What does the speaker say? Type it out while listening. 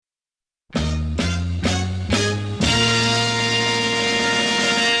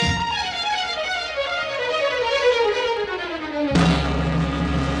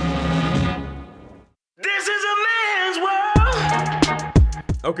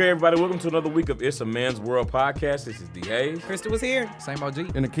Okay, everybody, welcome to another week of It's a Man's World podcast. This is D. Hayes. Krista was here. Same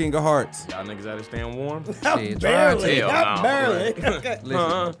OG. And the King of Hearts. Y'all niggas out there staying warm? Barely. Hell no. Barely.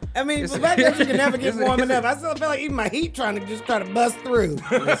 Listen, I mean, but back then you can never get warm enough. I still feel like even my heat trying to bust through.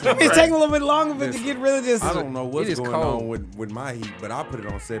 It's taking a little bit longer for it to get rid of this. I don't know what's is going cold. on with my heat, but I put it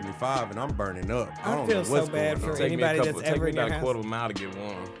on 75 and I'm burning up. I don't feel know so what's bad going for on. anybody that's ever in your about a house. quarter of a mile to get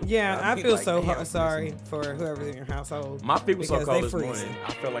warm. Yeah, I I'd be feel like, so damn, sorry for whoever's in your household. My feet were so because cold they this freezing. morning,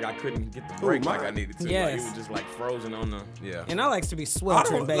 I felt like I couldn't get the break like I needed to. Yes. Like, it was just like frozen on the, yeah. And I likes to be I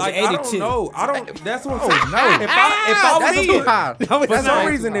sweltering, don't, baby. like, 82. I don't know. I don't. That's what I'm saying. no. If I was That's to too put, hot. No, it's for some not.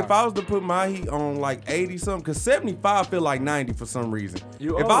 reason, if I was to put my heat on like 80 something, because 75 feel like 90 for some reason.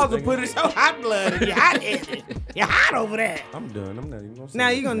 You If old, I was to nigga. put it, So hot blooded. You're hot headed. You're hot over there. I'm done. I'm not even gonna say Now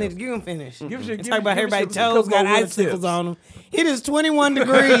nothing you're else. gonna finish. Give us your- Let's give- talk about give us everybody's your toes got Cocoa Winter icicles tips. on them. It is 21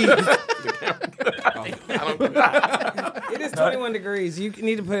 degrees. It is 21 degrees. You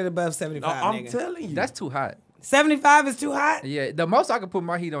need to put it above 75, I'm nigga. telling you. That's too hot. 75 is too hot? Yeah, the most I could put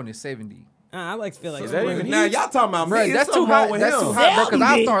my heat on is 70. I like to feel like Is that even now heat? y'all talking about Bro, me. that's It's too something wrong hot. with That's him. too hot, bro, because I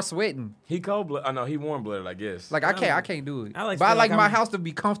 70. start sweating. He cold blooded. I know he warm blooded, I guess. Like I can't do it. I like to but I feel like like my I'm- house to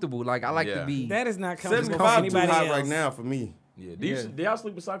be comfortable. Like I like Yeah. to be. that is not comfortable for 75 too anybody hot else. right now for me. Yeah. Yeah. Do y'all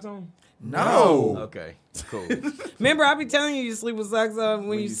sleep with socks on? No. Okay, cool. Remember, I be telling you sleep with socks on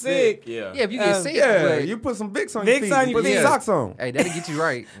when you sick. Yeah. Yeah, if you get sick, Yeah, but, you put some Vicks on your Vicks feet. on You your put some feet. socks on. hey, that'll get you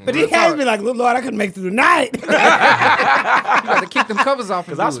right. But Real he has talk. me like, Lord, I couldn't make it through the night. You got to kick them covers off.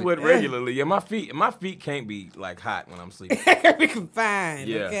 Because I sweat regularly. Yeah, my feet can't be like hot when I'm sleeping. We can find,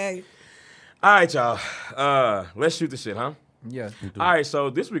 Yeah. okay? All right, y'all. Let's shoot the shit, huh? Yeah. All right, so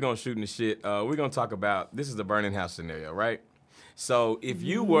this we're gonna shoot in the shit. We're gonna talk about this is the burning house scenario, right? So if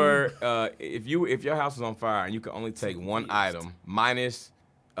you were, if your house was on fire and you could only take one item minus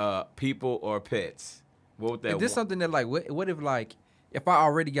people or pets, what would that? Is this something that like what if like if I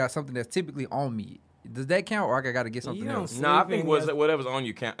already got something that's typically on me? Does that count, or I got to get something You don't else? see- No, I think Sleeping, whatever's on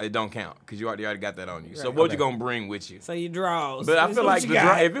you count. It don't count because you already got that on you. So Right. what you gonna bring with you? So you draws. But I That's feel what like you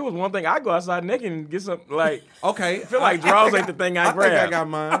got. if it was one thing, I'd go outside naked and get some. Like Okay. I feel like draws ain't the thing I I think I grab. got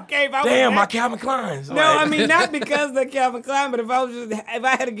mine. Okay, if I Damn, was my that- Calvin Kleins. No, Like- I mean not because of the Calvin Klein, but if I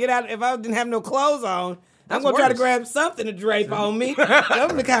had to get out, if I didn't have no clothes on, I'm That's gonna try to worse. grab something to drape on me. That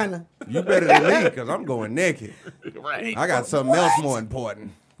would be kind of. You better than me because I'm going naked. right. I got something else more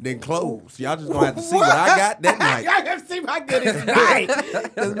important than clothes. Y'all just gonna have to see what I got that night. Y'all have to see my goodies tonight.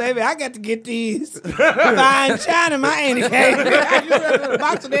 Because, baby, I got to get these fine china in my Annie cake. I just have a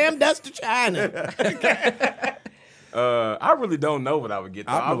box of damn dust of china. I really don't know what I would get.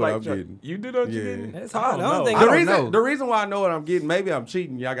 Though. I know was what like, I'm getting. You do know what you're Yeah. getting? That's I hard. don't I don't know. think The I don't reason, know. the reason why I know what I'm getting, maybe I'm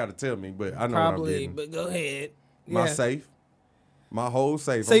cheating. Y'all got to tell me, but I know what I'm Probably, getting. but go ahead. My Yeah. safe, my whole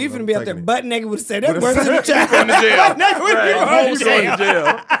safe. So you finna be out there taking it. butt naked with a safe. That's With a worse than the safe. china. Going to jail. Butt naked with Right. you You going to going to jail.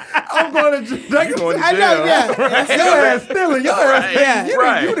 jail. I'm going to jail. You going to I know, jail. yeah. Your ass stealing. Your ass.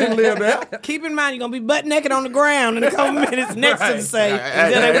 Yeah. You didn't live there. Keep in mind, you're going to be butt naked on the ground in a couple minutes next to the Right. safe Hey,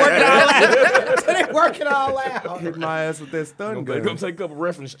 until they hey, work it hey, all out. Until they work it all out. Hit my ass with that stun Gonna gun. take a couple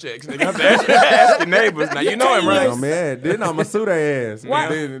reference checks. Nigga, have to ask your neighbors. Now you know him, right? Oh man, then I'ma sue their ass. Why-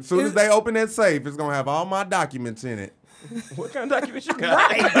 Then as soon as they open that safe, it's gonna have all my documents in it. What kind of documents you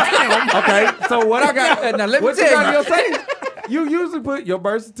got? Okay, so what I got? Now let me What you got in tell your you. safe? You usually put your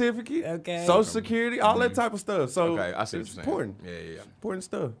birth certificate, Okay. social security, all that type of stuff. So Okay, I see what it's you're saying. important. Yeah. Important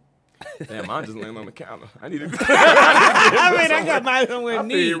stuff. Damn, I'm just laying on the counter. I need to. I mean, I got mine somewhere I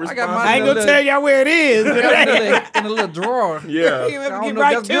neat. feel I got I mine ain't in a gonna tell y'all where it is. But in a little drawer. Yeah. you I have to don't get know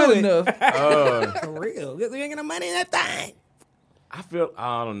right if that's to good it. enough. For real. You ain't got no money in that thing.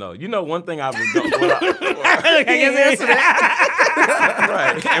 I don't know. You know, one thing I was I guess answer that.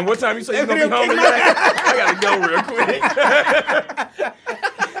 right. And what time you say you're gonna be home today? I gotta go real quick.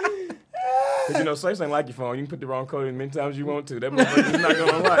 Cause you know, safes ain't like your phone. You can put the wrong code in many times you want to. That motherfucker's not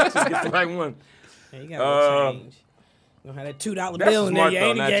gonna unlock. Just get the right one. You got to change. You gonna have that $2 That's bill in there. smart You though.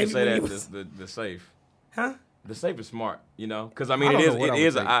 ain't Not to gave say me. that the safe. Huh? The safe is smart. You know, because I mean, I don't know what it I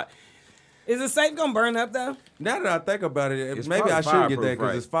is. would take. Is the safe gonna burn up though? Now that I think about it, It's maybe I should probably get that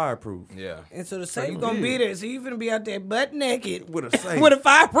because fireproof, it's fireproof. Yeah. And so the safe you gonna did. be there. So you finna be out there butt naked With a safe. with a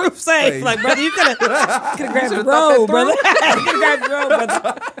fireproof safe. Safe. Like, brother, you could have grabbed the should've thought robe, that brother. You could have grabbed the robe,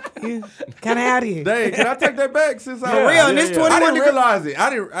 brother. You kind of out here. Dang, can I take that back since I For real, and yeah, it's yeah. I 21 didn't degrees. realize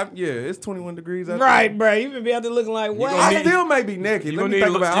it. Yeah, it's 21 degrees out Right, bro. You finna be out there looking like what? gonna I need- still may be naked. you Let gonna me need a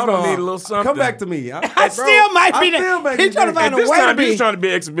think little- about it. you Hold gonna on. need a little something. Come back to me. I still might be still there. may He be trying to naked. find At a this way time, to he's be. trying to be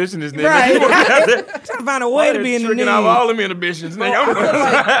exhibitionist, nigga. Right. You gonna have to- Trying to find a way to be in the tricking off need. all them inhibitions,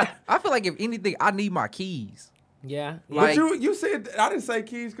 nigga. I feel like if anything, I need my keys. Yeah. But Like you said I didn't say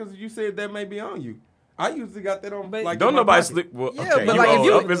keys because you said that may be on you. I usually got that on. But- Like Don't in my nobody pocket. sleep. Well, Yeah, okay, but you like, if old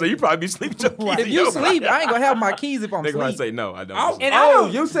you- up, so you probably be sleeping. If you sleep, I ain't gonna have my keys if I'm They're gonna asleep. say no. I don't. And I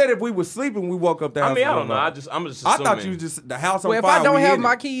don't- you said if we were sleeping, we woke up the house. I mean, I was don't know. on I'm just I assuming. thought you just the house on Well, if fire. I don't we have in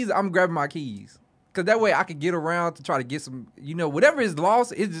my it. keys, I'm grabbing my keys. Cause that way I can get around to try to get some, whatever is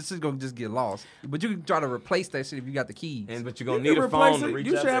lost, it's just gonna just get lost. But you can try to replace that shit if you got the keys. But you're gonna You need can a replace phone to it. reach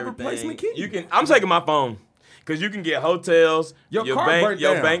You out should to have everything. replacement keys. You can. I'm taking my phone because you can get hotels, Your your car bank, burnt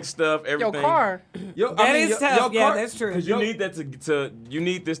your down. bank stuff, everything. Your car, That is tough. Yeah, that's true. Because you need that to you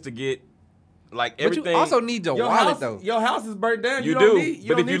need this to get like but everything. you also need your Your wallet house, though. your house is burnt down. You don't do, Need,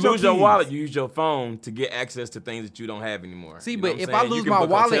 but don't if you need lose your keys. wallet, you use your phone to get access to things that you don't have anymore. See, You know but what if I'm I saying? You lose can my book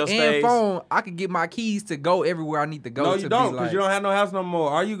wallet hotel and stays. phone, I can get my keys to go everywhere I need to go. No, to you don't, be because like, you don't have no house no more.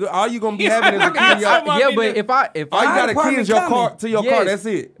 All you gonna be having is a key. got in your- some- yeah, I mean, but if all you My got a key apartment is your car coming. to your car. Yes. That's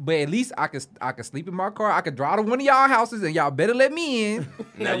it. But at least I can sleep in my car. I could drive to one of y'all houses, and y'all better let me in.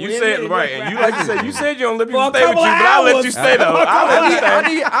 Now you Wait a said minute, right, and you like you said you don't let people For a stay with you, couple but I'll let hours. you stay though. I'll let you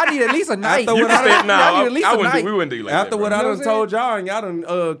stay. I need at least a night. After You what can I stay. done- No, I need at least a night. we wouldn't do you like After that. what bro. I You know done what I'm told y'all, and y'all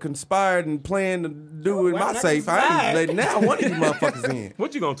done conspired and planned to do in well, my not safe, I ain't conspired. letting now one of you motherfuckers in.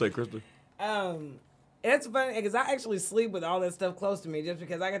 What you gonna take, Crystal? It's funny because I actually sleep with all that stuff close to me just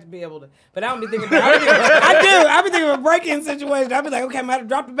because I got to be able to. But I don't be thinking about I be thinking of a break-in situation. I be like, okay, I'm going to have to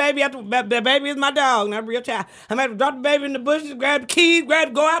drop the baby. The baby is my dog, not a real child. I'm going to have to drop the baby in the bushes, grab the keys,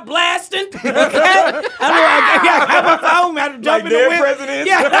 go out blasting. Okay? I have my phone. I have to jump Like in the dead window. presidents?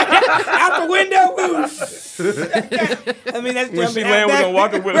 Yeah, out the window. Whoosh. I mean, that's When she jumping land, out we're back. gonna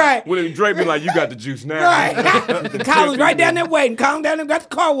walk up with Right. with a Drake be like, you got the juice now. Right. Colin's right down there waiting. Colin down there got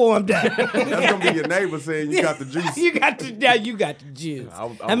the car warmed up. That's gonna be your neighbor saying you got the juice. You got the juice.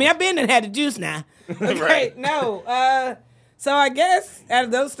 I mean, I've been and had the juice now. Okay, Right. no. So I guess out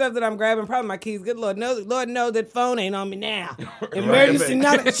of those stuff that I'm grabbing, probably my keys. Good Lord knows that phone ain't on me now. Emergency,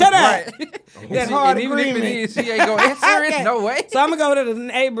 not shut up. That hard And even if it agreement. is, she ain't gonna answer it. Okay. No way. So I'm gonna go to the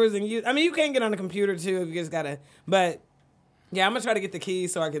neighbors and use. I mean, you can get on the computer too if you just gotta. But yeah, I'm gonna try to get the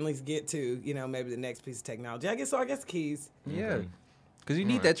keys so I can at least get to maybe the next piece of technology. I guess the keys. Yeah, because you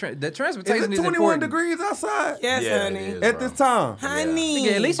need that. The Is transportation it is 21 important. degrees outside Yes, Yeah, it honey. is. at bro. this time? Honey.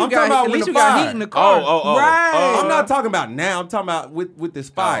 Yeah, at least you I'm talking got about at when least the you got fire. heat in the car. Oh. Right. I'm not talking about now. I'm talking about with this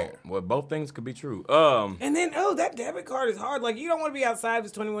fire. Well, both things could be true. And then, that debit card is hard. Like, you don't want to be outside if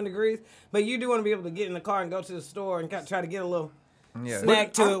it's 21 degrees, but you do want to be able to get in the car and go to the store and try to get a little Yeah.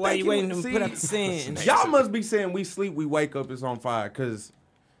 snack to I'm it while you're waiting thinking- to put up the sand. Y'all must be saying we sleep, we wake up, it's on fire. Cause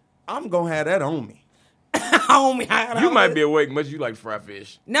I'm gonna have that on me. Homie, You might be awake, much you like fry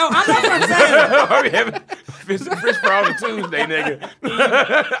fish. No, I'm not what I'm saying. Are we having fish fry on a Tuesday, nigga?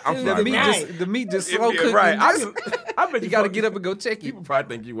 I'm The sorry. meat Night. just the meat just Yeah, slow cooking. right. I bet you got to get up and go check it. People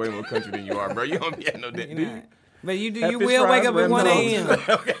probably think you way more country than you are, bro. You don't be at no that, do you? But you do. Have You fish will wake fries, up at ram 1 dogs. a.m.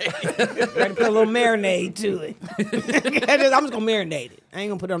 Okay. Got to put a little marinade to it. I'm just gonna marinate it. I ain't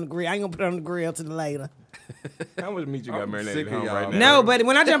gonna put it on the grill. I ain't gonna put it on the grill till later. How much meat you got I'm marinated sick at of home y'all. right now? No, but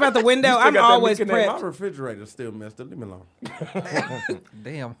when I jump out the window, still I'm got that always meat in there? My prepped. refrigerator's still messed up. Leave me alone.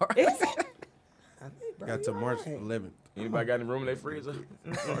 Damn. Got to March 11th. Anybody got any room in their freezer?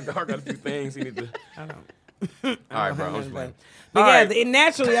 I got a few things he need to. All right, bro. I'm just playing. But All yeah, right.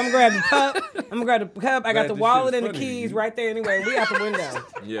 naturally, I'm gonna grab the cup. I got Glad the this wallet shit and is the funny, keys dude. right there anyway. We out the window.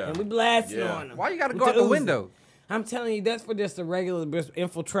 Yeah. And we blasting Yeah. on them. Why you got to With go out the Uzi. window? I'm telling you, that's for just a regular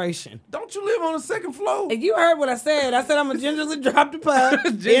infiltration. Don't you live on the second floor? And you heard what I said. I said I'm gonna gingerly drop the pup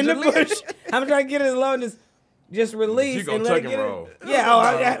in the Gingerly? bush. I'm trying to get it as low as just release You gonna and let tuck it and get roll. it. Yeah,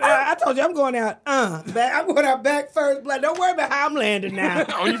 I told you I'm going out. Back. I'm going out back first. Like, don't worry about how I'm landing now.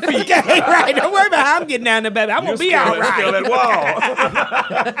 On your feet. Okay, right. Don't worry about how I'm getting down there, baby. I'm gonna be all right. Scale that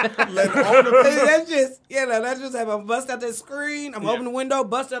wall. That's just, that's just how I'm bust out that screen. I'm open the window,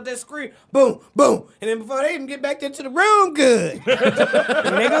 bust out that screen, boom, boom. And then before they even get back into the room, good.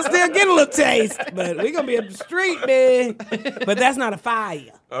 And they gonna still get a little taste, but we gonna be up the street, man. But that's not a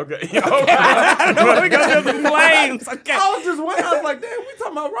fire. Okay. I don't know, we gonna do some flames. Okay. I was just wondering. I was like, damn, we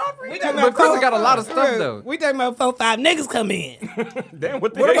talking about robbery? We talking But Chris got a lot of stuff though. We talking about 4, 5 niggas come in. Damn,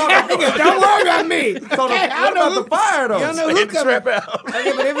 what the What heck? about Niggas, don't worry about me. So the, Okay, I what know about who- the fire though? You don't know who Hit the coming. trap out.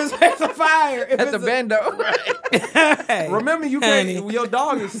 Okay, but if it's a fire, if At it's the bando. Hey, Remember, you honey. can't. Your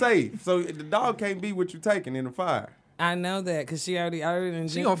dog is safe, so the dog can't be what you taking in the fire. I know that because she already done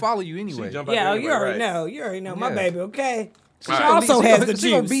She gonna follow you anyway. Jump out Yeah, there you anyway, already right. know. You already know. My Yeah. baby, okay? She All right. also She has gonna- the juice.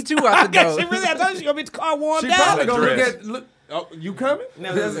 she gonna beat you out the Okay, door. she really, I told you she gonna beat the car warmed She up. probably gonna look Dress. at. Look, oh, you coming?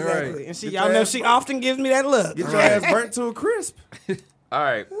 No, that's Right. exactly. And she, Get y'all your know ass she burnt. often gives me that look. Get your ass burnt to a crisp. All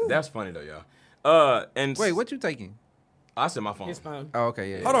right. That's funny, though, y'all. And Wait, what you taking? I said my phone. His phone. Oh, okay,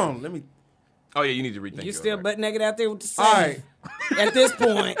 yeah. Hold on, let me. Oh, yeah, you need to rethink You yours, still right? butt naked out there with the safe All right, at this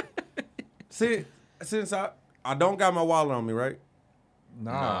point. see, since I don't got my wallet on me, right?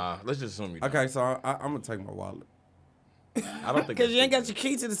 Nah. Let's just assume you don't. Okay, so I'm gonna take my wallet. I don't think Because you ain't got your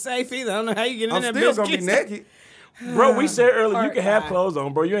key to the safe either. I don't know how you get in I'm that still bitch. gonna be naked. Bro, we said earlier you Poor can have guy. clothes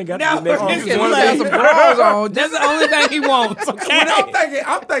on, bro. You ain't got No, to be naked. you You can just want lay Got to some drawers on. That's the only thing he wants, okay? When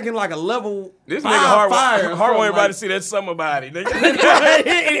I'm thinking like a level. This 5 nigga hard fire. want or everybody something to see that summer body.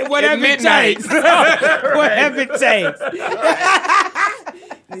 Nigga. Whatever At it midnight. takes. Whatever it takes.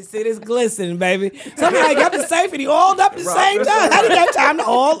 You see this glistening, baby. Somebody got the safe and he oiled up at the same time. How did he have time to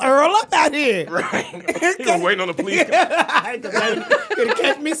Earl up out here? Right. He was waiting on the police. Gonna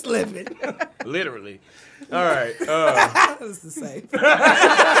catch me slipping. Literally. All right. That's the safe.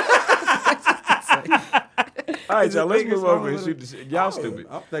 All right, y'all. Let's the move biggest over one and with shoot the shit. Y'all stupid.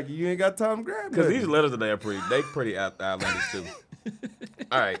 I'm thinking you ain't got time to grab Because nothing. these letters today are pretty outlandish too.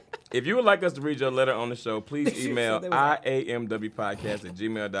 All right. If you would like us to read your letter on the show, please email said they was-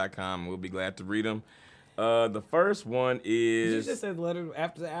 iamwpodcast@gmail.com and we'll be glad to read them. The first one You is. just said letters were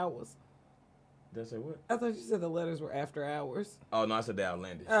after the hours. Did I say what? I thought you said the letters were after hours. Oh, no, I said they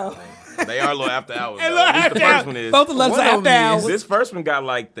outlandish. Oh. They are a little after hours. Hey, though. look, At least after the first hours. one is. Both the letters One are of after them is- hours. This first one got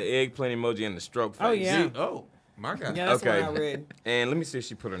like the eggplant emoji and the stroke face. Oh, yeah. Oh, my God. Yeah, that's Okay. what I read. And let me see if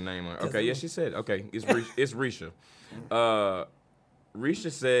she put her name on. Okay, yeah, she said. Okay, it's Risha.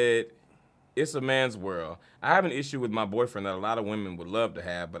 Risha said, "It's a man's world. I have an issue with my boyfriend that a lot of women would love to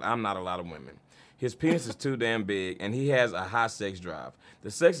have, but I'm not a lot of women. His penis is too damn big, and he has a high sex drive. The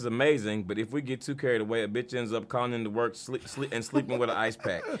sex is amazing, but if we get too carried away, a bitch ends up calling into work and sleeping with an ice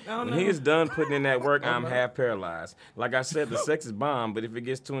pack. When he is done putting in that work, I'm half paralyzed. Like I said, the sex is bomb, but if it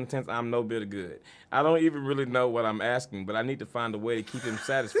gets too intense, I'm no bit of good. I don't even really know what I'm asking, but I need to find a way to keep him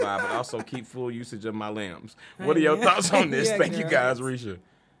satisfied, but also keep full usage of my limbs. What are your thoughts on this? Yeah, Thank you girl. guys, Risha."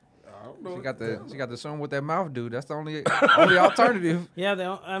 She got the show with that mouth dude. That's the only alternative.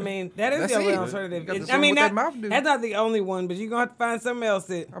 Yeah, I mean, that is That's the only it. alternative. You got the I song mean, with that mouth dude. that's not the only one, but you're going to have to find something else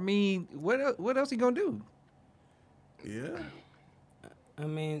that, I mean, what else he gonna do? Yeah. I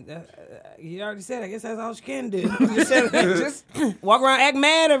mean, you already said, I guess that's all she can do. Just walk around, act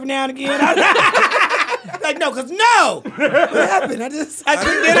mad every now and again. Like, no, because no! What happened? I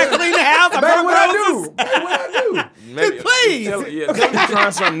cleaned the house. I Baby, broke what I roses. do? Baby, what I do? Maybe, please. Tell me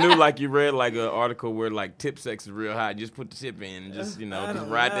trying something new, like you read like an article where like tip sex is real hot. Just put the tip in and just just don't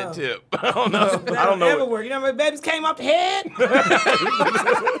ride know. that tip. I don't know. I don't That'll know. never work. You know how many babies came off the head?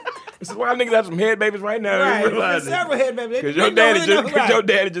 This is why niggas have some head babies right now. Right. You realize There's several head babies. because They your don't daddy really know, just right. your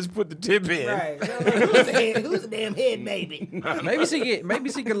daddy just put the tip in. Right. Who's the damn head baby? Maybe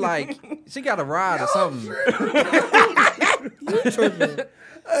she could like she got a ride or something.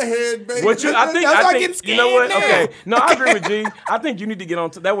 A head, baby. What you? I think. That's why I I get think. You know what? scared now. Okay. No, I agree with G. I think you need to get on.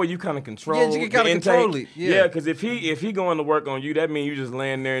 That way you kind of control. Yeah, you can kinda the intake. control it, yeah. because if he going to work on you, that means you just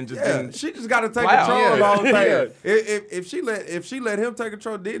laying there and just. Yeah, Getting, she just got to take Wow. control of Yeah. the whole thing. Yeah. If she let him take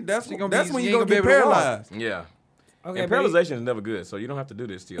control, then that's She gonna that's be- when she you ain't gonna gonna get be able to walk. paralyzed. yeah. Okay, And but paralyzation is never good, so you don't have to do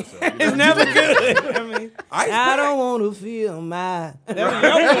this to yourself. it's never good. I mean, Ice I pack. don't want to feel my. Kelly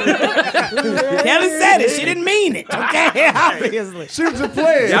said it. She didn't mean it. Okay, obviously. She was just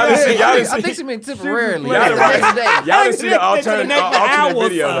playing. Y'all done see- y'all done I see- think she meant temporarily. Y'all done Next day. Y'all didn't see the Next to the alternate next alternate hour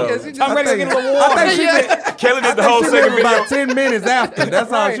video or though. something. I'm ready to get a little I water. think she did. Kelly did the I whole think she second did about video. 10 minutes after.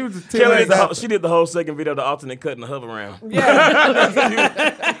 That's how she was just 10 Kelly did minutes the whole, after. she did the whole second video, the alternate cut and the hover around.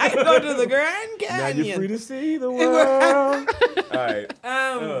 I can go to the Grand Now you're free Canyon. to see the world. All right.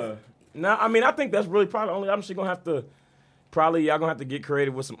 No, I mean I think that's really probably the only option. She gonna have to probably y'all gonna have to get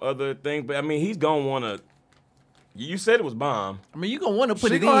creative with some other things. But I mean he's gonna wanna. You said it was bomb. I mean, you gonna want to put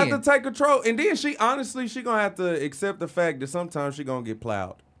She it gonna in. have to take control, and then she gonna have to accept the fact that sometimes she gonna get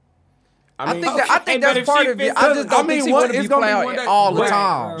plowed. I mean, think Okay, but if that's part she of it. fits I the- just don't think she want to it's be gonna plowed one day- all the Right,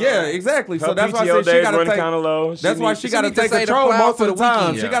 time. right. Yeah, exactly. her So that's why I PTO said she days gotta running take. kind of low. That's why she gotta need to take say to control plow most for of the the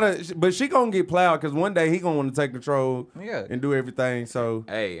time. weekend. But she gonna get plowed because one day he gonna want to take control Yeah. and do everything. So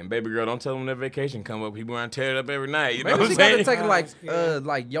Hey, and baby girl, don't tell them when their vacation come up. People want to tear it up every night. You know Maybe what she I'm gotta saying? take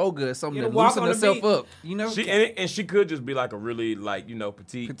like yoga or something Get to a walk loosen on the herself beach. up. You know, She and she could just be like a really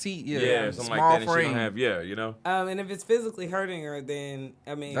petite, Petite, yeah, yeah. something Small like that. And she frame. don't have, you know. And if it's physically hurting her, then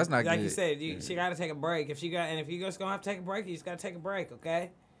I mean, That's not like good. you said, she got to take a break. If you just gonna have to take a break, you just got to take a break. Okay,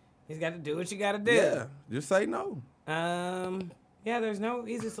 you just got to do what you got to do. yeah, just say no. Yeah, there's no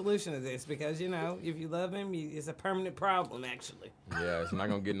easy solution to this because if you love him, it's a permanent problem. Actually, Yeah, it's not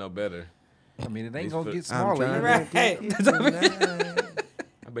gonna get no better. I mean, it ain't These gonna foot- get smaller. trying You know? right?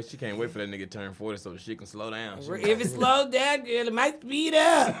 I bet she can't wait for that nigga to turn 40 so she can slow down. She- If it slows down, girl, it might speed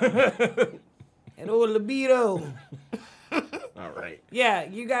up. And old libido. All right. Yeah,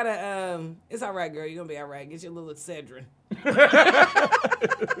 you gotta. It's all right, girl. You're gonna be all right. Get your little Excedrin.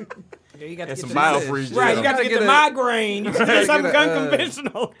 Yeah, you got to And get some the biofreeze gel. Right, you got to get the migraine. You got to get something get a,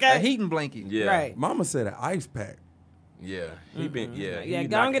 unconventional. A Okay. heating blanket. Yeah. Right. Mama said an ice pack. Yeah, he been Yeah, he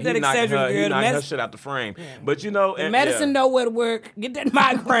go and get that knocked Excedrin, her, he girl. The knocked her mess- shit out the frame. But you know, The and, medicine yeah. know where to work. Get that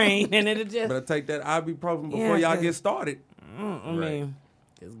migraine, and it'll just. Better take that ibuprofen before Yeah, y'all cause- get started. I mean,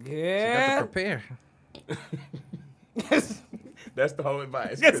 it's Got to good. prepare. That's the whole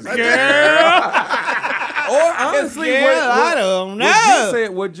advice. Or honestly, I don't know.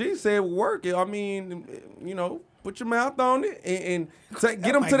 what G said work. I mean, you know, put your mouth on it and get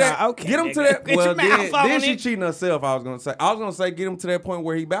them my to that. God, okay, get them to nigga. that. Get Well, your mouth on then she it. cheating herself. I was gonna say get him to that point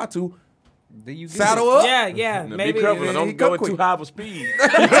where he about to Then you get saddle it. up. Yeah, Now, maybe. be careful. he Don't come go at quick. too high of a speed. You know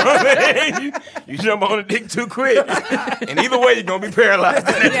what I mean? You jump on the dick too quick, and either way, you're gonna be paralyzed.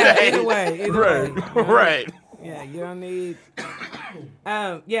 Yeah, either way. Right, right. Yeah, you don't need.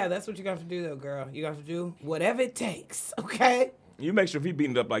 Yeah, that's what you got to do, though, girl. You got to do whatever it takes. Okay. You make sure if he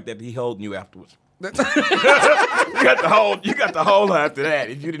beating it up like that, he holding you afterwards. You got to hold her after that.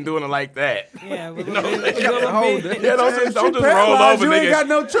 If you didn't doing it like that, Yeah, you know, you gotta hold bit. it. yeah, don't just roll Paralyzed, over, you ain't got nigga.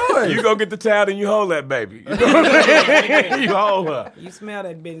 no choice. You go get the towel and you hold that baby. You, know what I'm saying? You hold her. You smell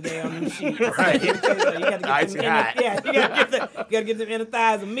that Bengay on them sheets. Right. You gotta get Icy them hot. you gotta get them inner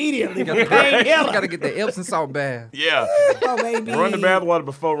thighs immediately. You You got to get the Epsom salt bath. Yeah. Oh, baby. Run the bath water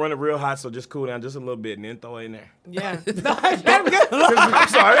before, run it real hot so just cool down just a little bit and then throw it in there. Yeah. I'm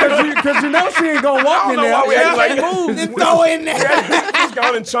sorry. Because you know she ain't gonna walk in know there. why we act like move. Just throw it in there. Just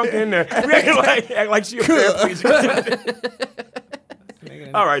go and chunk in there. Act like she a paraplegic.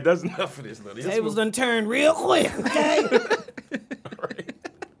 All right, that's enough for this, Lily. Tables done turned real quick. Okay. Right.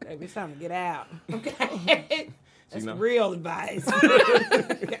 Baby, it's time to get out. Okay. That's know. real advice.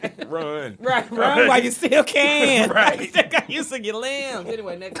 Run. Right, run while you still can. Right. You still got use of your limbs.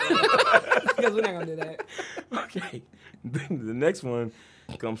 Anyway, next one. Because we're not going to do that. Okay. The next one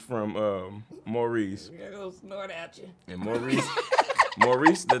comes from Maurice. We're going to go snort at you. And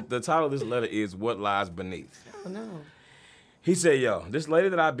Maurice, the title of this letter is What Lies Beneath. Oh, no. He said, yo, this lady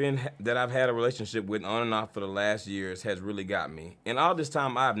that I've had a relationship with on and off for the last years has really got me. And all this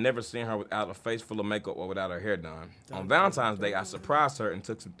time, I've never seen her without a face full of makeup or without her hair done. On Valentine's Day, I surprised her and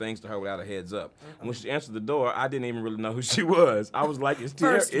took some things to her without a heads up. And when she answered the door, I didn't even really know who she was. I was like, is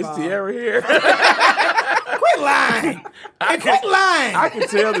First of all- Tiara here? Quit lying. Quit lying. I could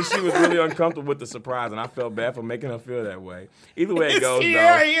tell that she was really uncomfortable with the surprise, and I felt bad for making her feel that way. Either way it goes,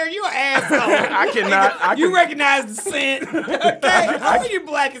 Sierra though. here. You an asshole. You recognize the scent. Okay? How are you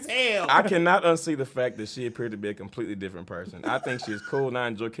black as hell? I cannot unsee the fact that she appeared to be a completely different person. I think she's cool and I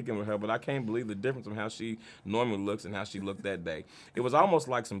enjoy kicking with her, but I can't believe the difference in how she normally looks and how she looked that day. It was almost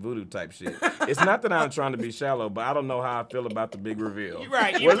like some voodoo type shit. It's not that I'm trying to be shallow, but I don't know how I feel about the big reveal. You're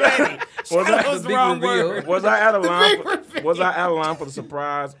right. You're Was I- right. was I- Shallow's the the big wrong reveal. word. Was I out of line? big reveal. Was I out of line for the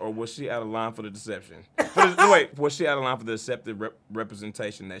surprise, or was she out of line for the deception? Was she out of line for the deceptive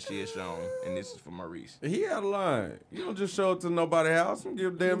representation that she has shown? And this is for Maurice. He out of line. You don't just show up to nobody's house and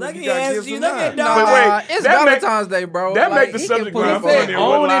give a damn Look if you at got you, gifts or look not. at Nah, dog. But wait, it's that make- Valentine's Day, bro. that make the he subject can put line it funny. in.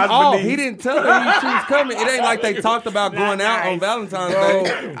 What On lies and off. beneath? He didn't tell her she was coming. It ain't like they talked about going out on nice. Valentine's Bro,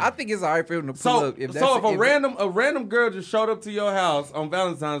 Day. I think it's alright for him to pull So, up. if a random girl just showed up to your house on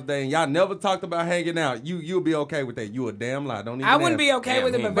Valentine's Day and y'all never talked about hanging out, you'll be okay with that. You a damn lie. Don't even. I wouldn't ask. be okay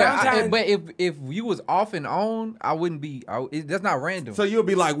with it, but But Valentine's. But if you was off and on, I wouldn't be. That's not random. So you'll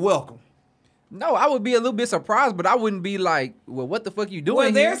be like, welcome. No, I would be a little bit surprised, but I wouldn't be like, well, what the fuck you doing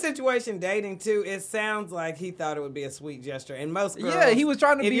well, their here? situation dating too, it sounds like he thought it would be a sweet gesture. And most girls, Yeah, he was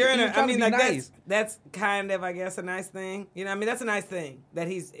trying to if be- you're in he a, was trying I mean, to be like nice. that's kind of, I guess, a nice thing. You know, I mean, that's a nice thing that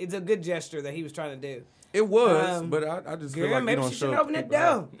it's a good gesture that he was trying to do. It was, Um, but I just feel Girl, like you maybe don't she show should up open to that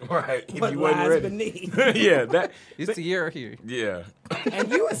people's door. Right. If What you wasn't lies ready. beneath? Yeah, that. It's Tierra here. Yeah. And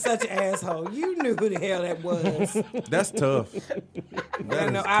you were such an asshole. You knew who the hell that was. house. That's tough.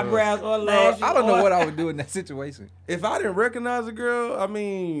 Got no is tough. eyebrows or Bro, lashes. I don't know or- what I would do in that situation. If I didn't recognize a girl, I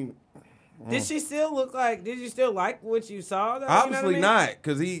mean, Did she still look like? Did you still like what you saw? Though? obviously you know what I mean? not,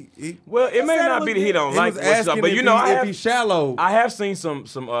 because he Well, it may said not it be was that he good. don't he like was what's up, asking but if, you know, if he's shallow. I have seen some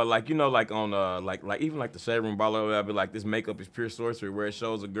like you know like on like even like the Shade Room Baller, I'd be like this makeup is pure sorcery, where it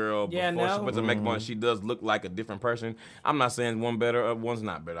shows a girl Yeah, before no. she puts her makeup on, she does look like a different person. I'm not saying one better or one's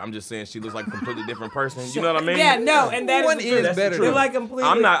not better. I'm just saying she looks like a completely different person. You know what I mean? Yeah, no, and that One is, is That's the better. truth. You're like completely.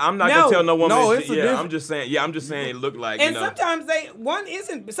 I'm not No. gonna tell no woman. No, that it's she- a yeah, different- I'm just saying it look like And you know. sometimes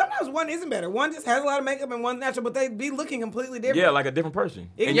sometimes one isn't better. One just has a lot of makeup and one's natural, but they be looking completely different. Yeah, like a different person.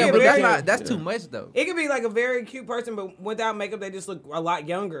 It And can Yeah, be but very- that's too much though. It could be like a very cute person, but without makeup, they just look a lot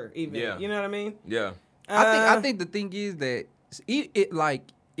younger. Even, Yeah. you know what I mean? yeah. I think the thing is that it like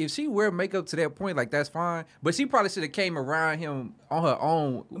if she wear makeup to that point, like that's fine. But she probably should have came around him on her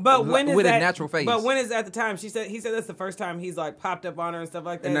own. But when is with that, a natural face? But when is that the time? He said that's the first time he's like popped up on her and stuff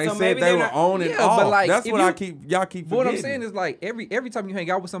like that. And they so said maybe they they're were not, on and Yeah, off. but, like, That's if what you- I keep But what I'm forgetting. saying is like every time you hang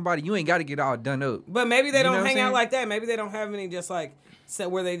out with somebody, you ain't got to get all done up. But maybe they You know don't what I'm hang out saying? like that. Maybe they don't have any just like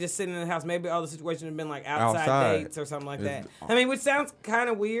where they just sitting in the house. Maybe all the situations have been like outside dates or something like that. I mean, which sounds kind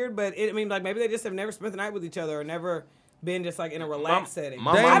of weird, but like maybe they just have never spent the night with each other or never been just like in a relaxed setting.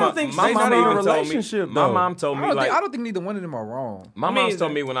 I don't think my she's mama not even in a told me- relationship. My mom told me like I don't think neither one of them are wrong. my Me mom's either.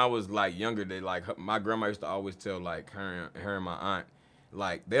 told me when I was like younger that like my grandma used to always tell like her and my aunt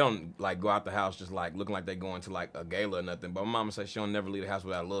like they don't like go out the house just like looking like they going to like a gala or nothing. But my mama said she don't never leave the house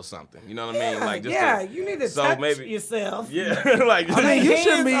without a little something. You know what I mean? Like just yeah, to- you need to so touch maybe- yourself. Yeah, like I mean, you Hands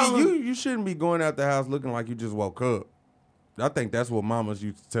shouldn't be on. you shouldn't be going out the house looking like you just woke up. I think that's what mamas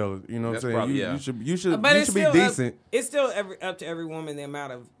used to tell us. You know what I'm That's saying? probably- you, yeah. you should But be it's still decent. It's still up to every woman the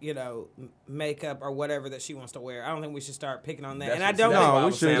amount of makeup or whatever that she wants to wear. I don't think we should start picking on that. That's and I just- don't. that's No, why I we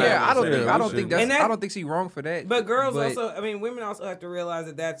was saying shouldn't. that. Yeah, I don't Yeah, think we I don't should. think that's And that- I don't think she's wrong for that. But girls also, I mean, women also have to realize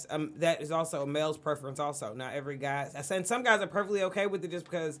that that is also a male's preference. Also, not every guy. And some guys are perfectly okay with it just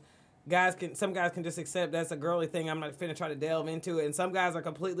because some guys can just accept that's a girly thing. I'm not finna try to delve into it. And some guys are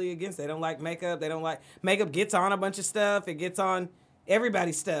completely against it. They don't like makeup. They don't like makeup. Gets on a bunch of stuff. It gets on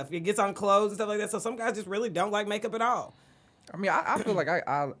everybody's stuff. It gets on clothes and stuff like that. So some guys just really don't like makeup at all. I mean, I feel like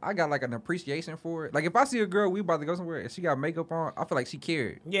I got like an appreciation for it. Like if I see a girl, we about to go somewhere, and she got makeup on, I feel like she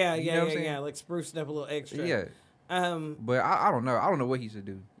cared. Yeah, You know yeah, what I'm yeah, saying? yeah. Like sprucing up a little extra. Yeah, but I don't know. I don't know what he should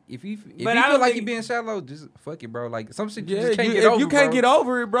do. If you But I feel don't like think- you being shallow, just fuck it, bro. Like some shit you Yeah, just can't you, get if over. you can't bro. get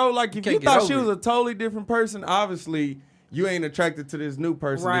over it, bro. Like if you can't get thought she over was a totally different person, obviously you ain't attracted to this new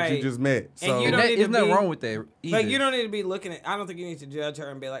person that you Right. just met. And So you And don't that, need there's to nothing be- wrong with that. Either. But you don't need to be looking at. I don't think you need to judge her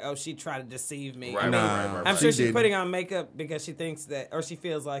and be like, "Oh, she tried to deceive me." Right, I mean, right. I'm sure She she's didn't. putting on makeup because she thinks that, or she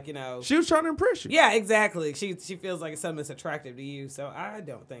feels like she was trying to impress you. Yeah, exactly. She feels like it's something that's attractive to you. So I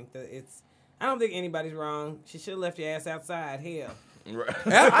don't think that it's. I don't think anybody's wrong. She should have left your ass outside. Hell. Right.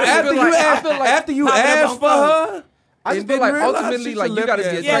 After feel you like- I asked, feel like after you popping up asked on for her, I just and feel like didn't realize ultimately, she like should you gotta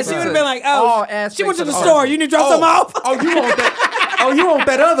left be your Yeah, ass she would have attracted been to like, all "Oh, she aspects went to of the the store. art. You need to drop some off." Oh, you want that? Oh, you want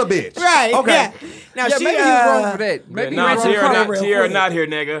that other bitch? Right. Okay. Yeah. Now Yeah, she maybe he was wrong for that. Maybe he Nah, ran was to the wrong Tierra, for car that. not, real Tierra quick. not here,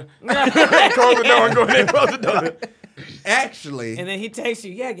 nigga. Close the door and go in there and close the door. Actually, And then he takes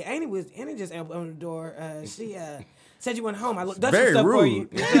you. Yeah, Annie just opened the door. She said you went home. I looked up Very some stuff rude.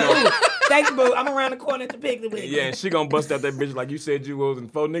 for you. Thanks, boo. I'm around the corner at the Piggly Wiggly. Yeah, and she gonna bust out that bitch like you said you was,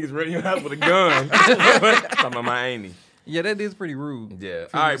 and 4 niggas ready in your house with a gun. Talking about my auntie. Yeah, that is pretty rude. Yeah.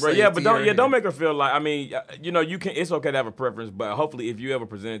 For All you right, to bro. say Yeah, it but to don't your don't head. make her feel like. I mean, you know, you can. It's okay to have a preference, but hopefully, if you ever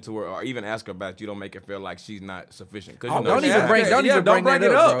present it to her or even ask her about it, you don't make her feel like she's not sufficient. Cause you know don't she- even bring- don't even bring that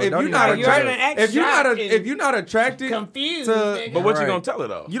it up, up. bro. If Don't you're even not bring that up. attracted, if you're not attracted, Confused. to, nigga. But what you Right. gonna tell her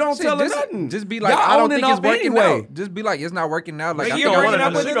though? you don't Shit, tell her nothing. just be like, Y'all I don't owning think it's up working anyway. out. Just be like, it's not working out. Like But I you She think gonna gonna bring it wanna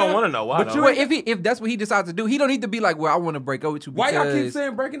up know. with She her? gonna want to know why But though. you- Well, if that's what he decides to do, he don't need to be like, well, I want to break up with you. Why y'all keep because-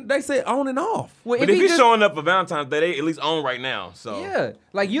 saying breaking? They say on and off. Well, But if he he's just- showing up for Valentine's Day, they at least on right now. So yeah,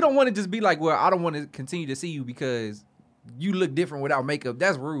 like you don't want to just be like, well, I don't want to continue to see you because you look different without makeup.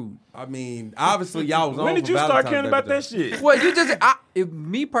 That's rude. I mean, obviously y'all was on. when did for you start Valentine's caring Day about today. that shit? Well, you just,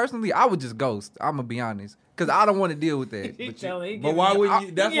 me personally, I would just ghost. I'm gonna be honest, because I don't want to deal with that. But why would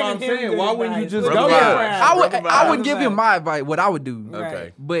you? That's what I'm saying. Why wouldn't you just Brother go vibes. there? I would Brother give him my advice, what I would do. Right.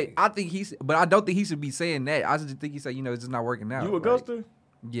 Okay. But I don't think he should be saying that. I just think he said, it's just not working out. You a Like, ghoster?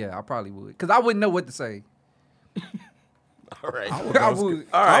 Yeah, I probably would, because I wouldn't know what to say. All right. I would I ghost. would.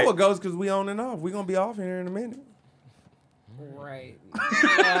 All I right. would ghost because we on and off. We gonna be off here in a minute. Right.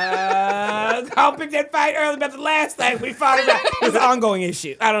 I'll pick that fight early about the last thing we fought about. It's an ongoing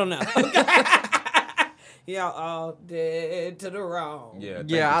issue. I don't know. Y'all all dead to the wrong. Yeah.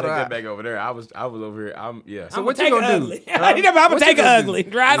 Yeah, I Take don't- that back over there. I was over here. Yeah. So what you gonna do? I'm gonna take it ugly.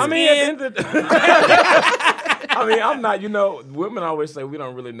 Dry I mean, skin. at the end of the- I mean, I'm not. You know, women always say we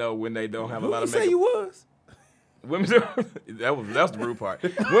don't really know when they don't have a lot Who of say makeup. you was? Women do. That's the rude part.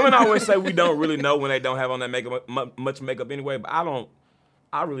 Women always say we don't really know when they don't have on that makeup, much makeup anyway. But I don't.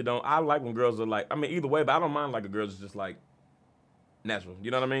 I really don't. I like when girls are like. I mean, either way, but I don't mind like a girl's just like natural. You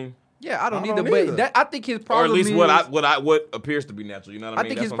know what I mean? Yeah, I don't I either. don't But either. that, I think his Or problem at least is, what appears to be natural. You know what I I mean?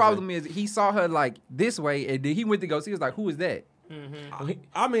 think That's his what I'm problem is he saw her like this way, and then he went to go see. He was like, "Who is that?" saying.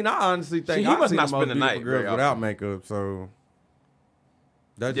 I mean, I honestly think See, he I've must seen not the most spend the beautiful night girls very without often. makeup. So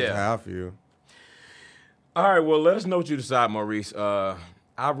that's just Yeah. how I feel. All right, well, let us know what you decide, Maurice. I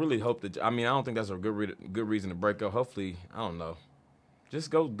really hope that. I mean, I don't think that's a good reason to break up. Hopefully, I don't know.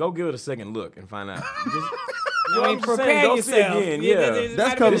 Just go give it a second look and find out. No, I I'm mean, just saying, prepare go see yourself. again, yeah. That's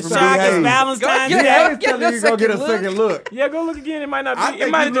That's coming coming from from shock. Big It's Hayes. Valentine's Go- Day. yeah. He's telling you to go get a second look. Yeah, go look again. It might not be. I it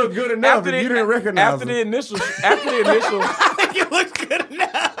think might you look good enough if you didn't recognize after him. the initial. After the initial. You look good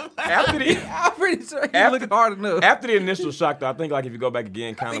enough. After the. I'm pretty sure he After- looked hard enough. After the initial shock, though, I think like if you go back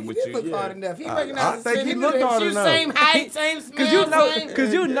again, I kind of think with he you, look yeah. hard enough. He I recognized think the he scent. looked hard She's enough. Same height, same smell.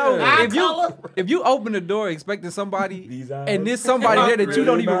 Cause you know, eye if color. you open the door expecting somebody, These eyes. and there's somebody there that you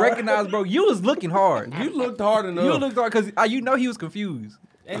don't even Really, recognize, bro, you was looking hard. You looked hard enough. You looked hard because you know he was confused.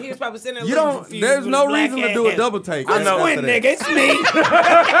 And he was probably sitting there You looking don't. confused There's with no his black reason to do a ass. double take. I know, after that. nigga. It's me. You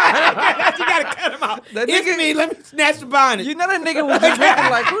gotta cut him off. That It's nigga- me. Let me snatch the bonnet. You know that nigga was just looking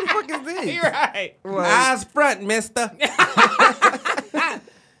like, who the fuck is this? You're right. Like, Eyes front, mister.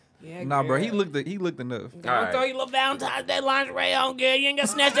 Yeah, nah, bro, he girl. looked enough. Don't All right. throw your little Valentine's Day lingerie on, girl. You ain't gonna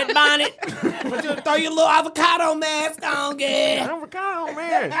snatch that bonnet. But you throw your little avocado mask on, girl. Avocado,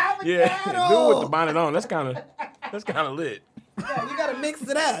 man. Yeah, do it with the bonnet on. That's kind of lit. Yeah, you gotta mix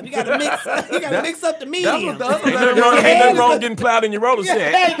it up. You gotta mix. You gotta mix up the medium. That's what the other Ain't nothing wrong, ain't nothing wrong getting plowed in your roller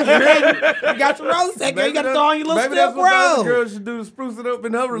set. You got your roller set, girl. You gotta throw on your little Maybe that's silk what the other robe. girls should do to spruce it up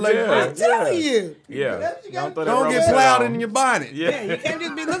in her I'm relationship. telling you. Yeah. That's what you gotta Don't throw that Don't roller get set plowed on. in your bonnet. Yeah, you can't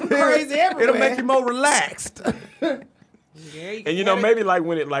just be looking crazy everywhere. It'll make you more relaxed. Yeah, And you know, maybe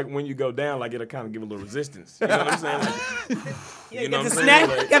when you go down, like it'll kind of give a little resistance. You know what I'm saying? Like, you know what I'm saying?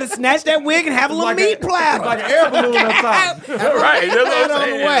 Like, gotta snatch that wig and have a little meat platter. like an air balloon or something. right. That's what Right I'm on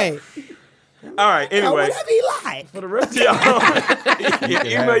saying. the way. All right. Oh, Anyway, whatever you like. for the rest of y'all,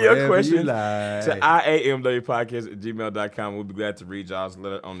 email your questions like. to iamwpodcast@gmail.com. We'll be glad to read y'all's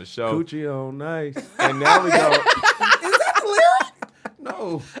letter on the show. Coochie on nice. And now we go. Is that the lyric?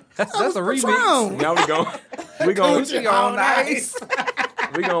 No. That's a remix. Patron. Now we going Coochie on ice.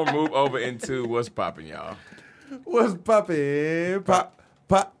 we gonna move over into what's popping, y'all. What's poppin'? Pop,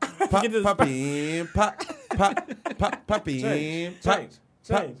 pop, pop, Get this- poppin', pop, pop, pop, poppin', pop,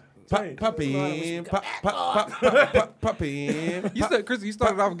 pop, poppin', pop, pop, pop, poppin'. You said, Chris, you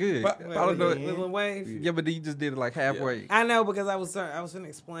started off good. But- I don't know. Little wave. Yeah, but then you just did it like halfway. I know because I was going to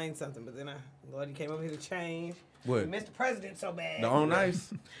explain something, but then Lord, you came over here to change. What? Mr. President so bad. The on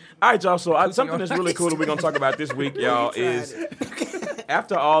ice. All right, y'all. So something on that's really ice. cool that we're gonna talk about this week, y'all, tried is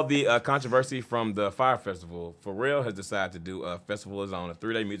after all the controversy from the Fire Festival, Pharrell has decided to do a festival of his own, a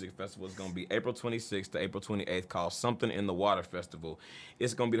 3-day music festival. It's gonna be April 26th to April 28th, called Something in the Water Festival.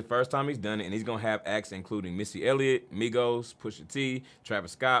 It's gonna be the first time he's done it, and he's gonna have acts including Missy Elliott, Migos, Pusha T,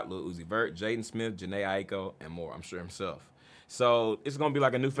 Travis Scott, Lil Uzi Vert, Jaden Smith, Janae Aiko, and more. I'm sure himself. So it's gonna be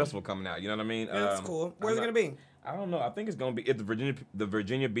like a new festival coming out. You know what I mean? That's cool. Where's it going to be? I don't know. I think it's gonna be at the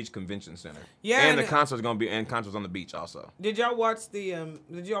Virginia Beach Convention Center. Yeah, and the and- concert's gonna be concerts on the beach also. Did y'all watch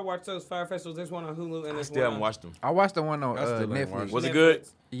those Fire Festivals? There's one on Hulu and I there's still one haven't on watched them. I watched the one on I still ain't Netflix. watched Was it Netflix. good?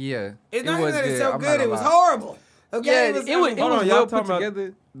 Yeah, It's not was that it's so I'm good. not It was gonna lie. horrible. Okay, Yeah, it was. it I was mean, Hold on, well y'all put talking about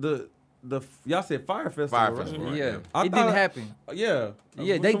together. y'all said Fire Festival. Fire right? Festival. Yeah, right? I it thought- didn't happen. Yeah.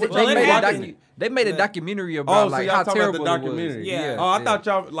 Yeah, So they what Well, they it made happened. they made a documentary about Oh, so like y'all how talking about terrible the it was. documentary? Yeah. Oh, I thought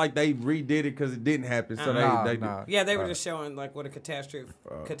y'all like they redid it because it didn't happen. So Nah, they nah. Yeah, they were just showing like what a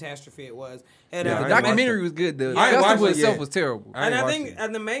catastrophe it was. And Yeah, The I ain't documentary was good. The I ain't festival watched it itself yet. was terrible. I ain't And I watched think it.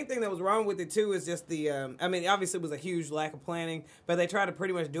 and the main thing that was wrong with it too is just the I mean obviously it was a huge lack of planning, but they tried to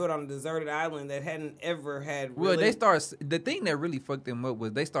pretty much do it on a deserted island that hadn't ever had Well, really, they start. The thing that really fucked them up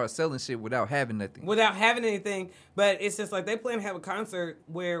was they started selling shit without having nothing. without having anything. But it's just like they plan to have a concert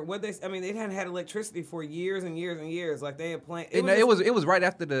where they hadn't had electricity for years and years and years. Like they had planned. It was right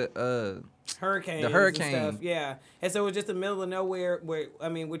after the hurricanes. The hurricane. And stuff. Yeah. And so it was just the middle of nowhere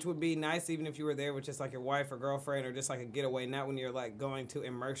which would be nice even if you were there with just like your wife or girlfriend or just like a getaway, not when you're like going to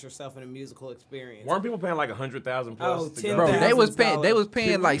immerse yourself in a musical experience. Weren't people paying like 100,000 plus? Oh, to 10,000. go? bro. They was $10,000.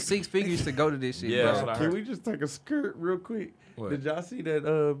 paying like 6 figures to go to this shit. Yeah, bro. that's what I Can heard. we just take a skirt real quick? What? Did y'all see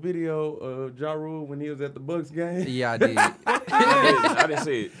that video of Ja Rule when he was at the Bucks game? Yeah, I did. I didn't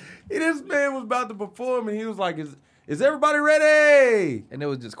see it. This man was about to perform and he was like, "Is everybody ready?" And it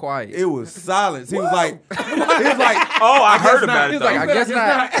was just quiet. It was silence. He was like, Oh, I heard about He it was like, I though. guess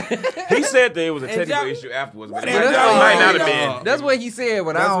not. He said that it was a And technical Ja- issue afterwards, but it Whatever. might not have Yeah. been. That's what he said,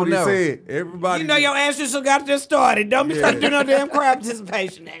 but That's I don't what know. he said. Everybody. You know your answer still got just started. Don't be trying to do no damn crowd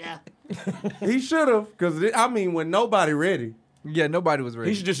participation, nigga. He should have, because I mean, when nobody ready. Yeah, nobody was ready.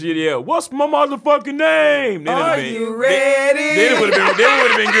 He should just yell, "What's my motherfucking name?" Then Are it'd you been, ready? Then it would have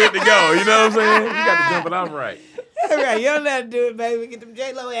been good to go. You know what I'm saying? You got to jump it off right. All right, you don't know how to do it, baby. Get them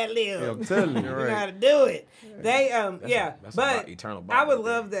J-Lo ad libs. I'm telling you. You know how to do it. They yeah, that's but about eternal I would bond.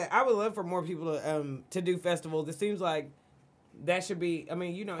 love that. I would love for more people to do festivals. It seems like that should be. I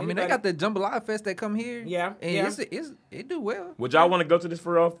mean, I mean, they got the Jambalaya Fest that come here. Yeah, and yeah. it do well. Would y'all want to go to this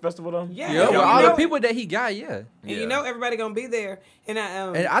Pharrell festival though? Yeah, Yeah, with you all know the it. people that he got, yeah. And you know everybody gonna be there. And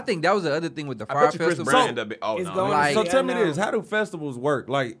And I think that was the other thing with the I Fire bet you Chris Festival. Brown ended up. Oh It's no. going Like- So Yeah, tell me no. this: how do festivals work?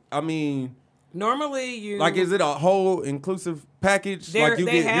 Like, I mean, normally you like, is it a whole inclusive package? They're- Like, you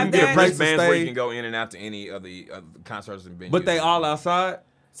they get have you that. get a There's place to bands where you stay, can go in and out to any of the concerts and venues. but they all outside.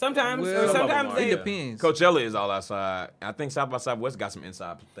 sometimes Well, or some of sometimes them are, they. It depends. Coachella is all outside. I think South by Southwest got some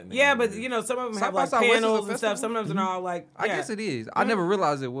inside. Yeah, but you know some of them South have by like Southwest is a panels and stuff. festival? Sometimes they're all like. I yeah. guess it is. I never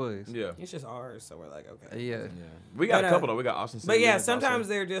realized it was. Yeah. It's just ours, so we're like, okay. Yeah. Yeah. We got But, a couple though. We got Austin City. But yeah, Limits also. sometimes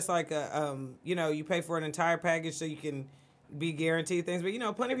they're just like a, you know, you pay for an entire package so you can be guaranteed things. But you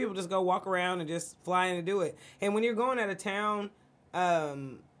know, plenty of people just go walk around and just fly in and do it. And when you're going out of town,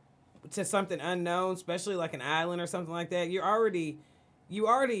 to something unknown, especially like an island or something like that, you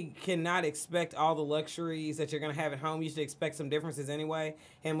already cannot expect all the luxuries that you're gonna have at home. You should expect some differences anyway.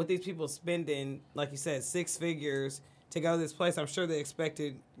 And with these people spending, like you said, 6 figures to go to this place, I'm sure they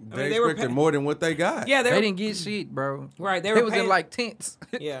expected. I mean, They were expected pay- more than what they got. Yeah, They were, didn't get shit, bro. Right, they They were was paying- in like tents.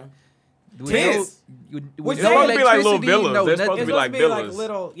 yeah. With Tents? with Which no they- supposed to be like little electricity, villas. no They're nothing. supposed to It's be supposed like to be like villas.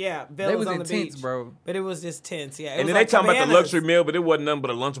 little, yeah, They villas was on in the tents, beach, bro. But it was just tents, yeah. It And was then like they talking about the cabanas. luxury meal, but it wasn't nothing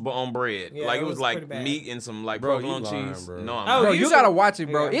but a Lunchable on bread. Yeah, like it it was was like pretty bad. meat and some like Bro, provolone you lying, cheese. bro. No, I'm Oh, not. Bro, you you should- gotta watch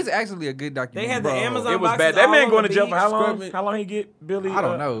it, bro. yeah. It's actually a good They documentary. had the Bro. Amazon It was boxes bad. That all man on going the to jail for how beach. long? Scrub it. How long he get, Billy? I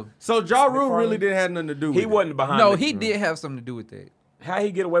don't know. So Ja Rule McFarlane? really didn't have nothing to do with He it. wasn't behind. No, it. he did have something to do with that. How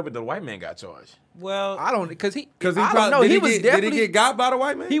he get away with the white man got charged? Well, I don't, because he Because he I don't probably know. did He he was get, definitely did he get got by the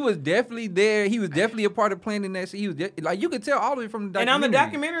white man? He was definitely there. He was definitely a part of planning that shit. He was like you could tell all of it from the and documentary. on the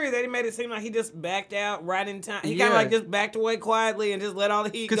documentary, they made it seem like he just backed out right in time. He kind Yeah. of like just backed away quietly and just let all the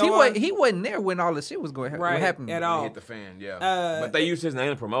heat go because on. he wasn't there when all the shit was going Right, happen at He all. hit the fan, yeah. Uh, but they used his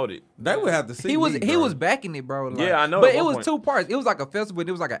name to promote it. They would have to see. He was me, he bro. was backing it, bro. Like, Yeah, I know But at it one was point. 2 parts. It was like a festival. It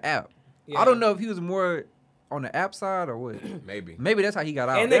was like an app. Yeah. I don't know if he was more on the app side or what. Maybe. Maybe that's how he got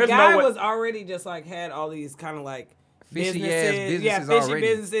out. And the There's no guy way- was already just like had all these kind of like Fishy-ass businesses, yeah, businesses fishy already.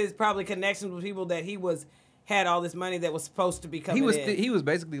 businesses, probably connections with people that he had all this money that was supposed to be coming in. He was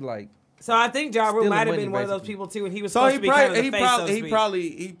basically like So I think Ja Rule stealing might have money, been one of those basically. people too, and he was So supposed he to be kind of probably the he face, so probably to he speak. probably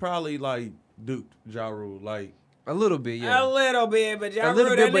he probably like duped Ja Rule. Like a little bit, yeah. A little bit, but Ja A little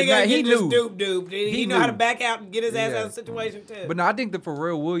Rule, bit, that but nigga nah, ain't he get just knew. duped. He He know how to knew. back out and get his ass Yeah. out of the situation too. But no, I think the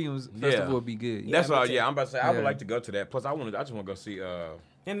Pharrell Williams festival Yeah. would be good. Yeah, That's me all. too. Yeah, I'm about to say I would Yeah. like to go to that. Plus, I just want to go see.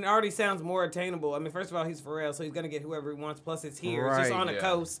 And it already sounds more attainable. I mean, first of all, he's Pharrell, so he's gonna get whoever he wants. Plus, it's here. It's just Right. on the Yeah.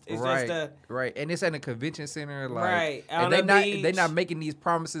 coast. It's right, just a right, and it's at a convention center, like, Right, and on they a not beach. they not making these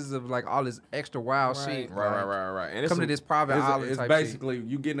promises of like all this extra wild Right. shit. Right. And it's Come to this private island it's type basically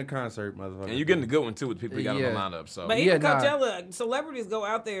you getting a concert, motherfucker. and you're getting a good one too with the people you got Yeah. on the lineup. So But Yeah, even nah. Coachella, celebrities go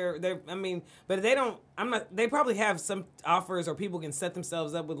out there. But they don't. They probably have some offers, or people can set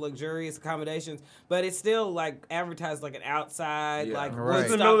themselves up with luxurious accommodations. But it's still like advertised like an outside, Yeah. like Right.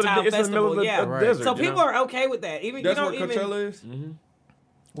 It's in the Woodstock middle of style the, it's in the festival. middle of the Yeah. Right. desert. So you people know? are okay with that. Even That's you what don't even. Coachella is.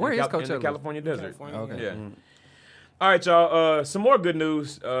 Where in is Cal- in the Coachella? California desert. California, Okay. Yeah. All right, y'all. Some more good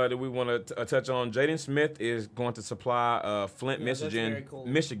news that we want to touch on. Jaden Smith is going to supply Flint, Yeah, that's very cool.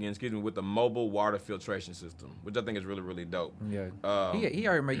 Michigan, with a mobile water filtration system, which I think is really, really dope. Yeah, he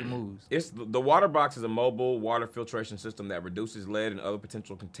already making moves. It's the water box is a mobile water filtration system that reduces lead and other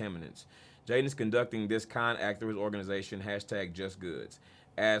potential contaminants. Jaden is conducting this kind act through his organization #JustGoods.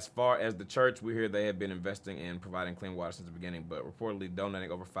 As far as the church, we hear they have been investing in providing clean water since the beginning, but reportedly donating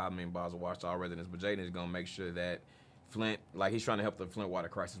over 5 million bottles of water to all residents. But Jaden is going to make sure that Flint, like he's trying to help the Flint water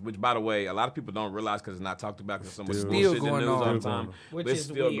crisis, which, by the way, a lot of people don't realize because it's not talked about because so much Still bullshit in the going news all on. the time. Which but it's is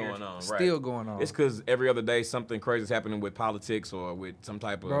still weird. going on. Right. Still going on. It's because every other day something crazy is happening with politics or with some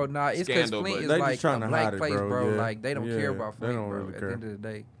type of Bro, nah, it's because scandal. Flint But is They just like trying a to black hide it, place, bro. bro. Yeah. Like they don't Yeah. care about They Flint, don't bro. really At care. the end of the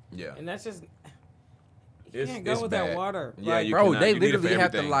day, yeah, And that's just. You It's- can't go it's with bad. that water. Yeah, Like, you bro, cannot. they You need it for literally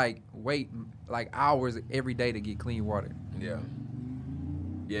have to everything. like wait like hours every day to get clean water. Yeah.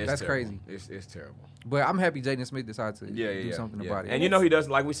 Yeah, it's That's terrible. crazy. It's terrible. But I'm happy Jaden Smith decided to Yeah, do something yeah. about it. And you know he does,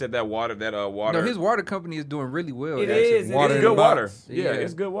 like we said, that water. No, his water company is doing really well. It actually. is. It Water is. in good the water. box. Yeah, Yeah.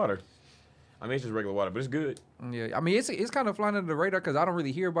 it's good water. I mean, it's just regular water, but it's good. Yeah, I mean it's kind of flying under the radar because I don't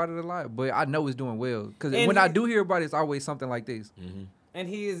really hear about it a lot, but I know it's doing well. Because And when he- I do hear about it, it's always something like this. And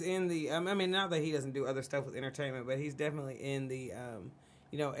he is in the. I mean, not that he doesn't do other stuff with entertainment, but he's definitely in the,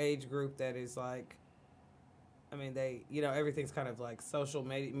 age group that is like. I mean, everything's kind of like social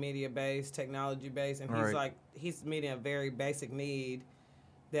media based, technology based, and he's Right. he's meeting a very basic need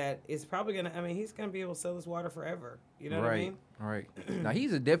that is probably gonna. I mean, he's gonna be able to sell this water forever. You know what I mean? Right. Now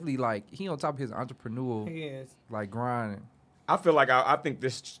he's definitely like he on top of his entrepreneurial He is. like grinding. I feel like I think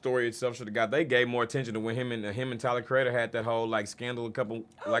this story itself should have got. They gave more attention to when him and Tyler Creator had that whole like scandal a couple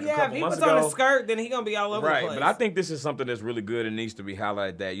if he months puts ago. on a skirt, then he gonna be all over the Right, place. but I think this is something that's really good and needs to be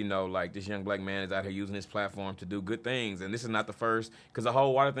highlighted. That like this young black man is out here using his platform to do good things, and this is not the first because the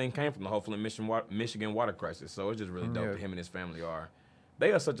whole water thing came from the whole Flint, Michigan water crisis. So it's just really dope that him and his family are.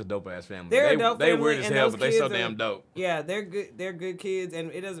 They are such a dope ass family. They're a dope they family, weird as and hell, those but they so kids damn are- dope. Yeah, they're good. They're good kids,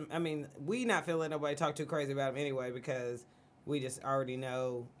 and it doesn't. I mean, we not feel like nobody talk too crazy about him anyway because we just already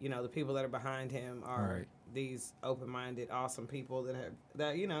know, the people that are behind him are Right. these open-minded, awesome people that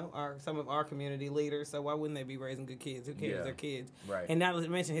are some of our community leaders. So why wouldn't they be raising good kids? Who cares? Yeah. They're kids, Right. And not to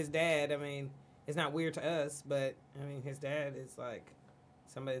mention his dad. I mean, it's not weird to us, but I mean, his dad is like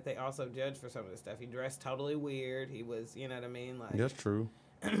somebody that they also judge for some of this stuff. He dressed totally weird. He was, you know what I mean, like That's true.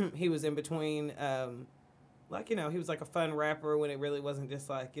 he was in between, he was like a fun rapper when it really wasn't just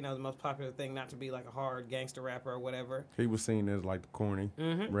like, the most popular thing, not to be like a hard gangster rapper or whatever. He was seen as like the corny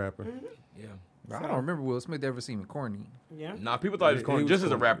rapper. Yeah. Bro, I don't remember Will Smith ever seeing me corny. Yeah. Nah, people thought he was corny He was just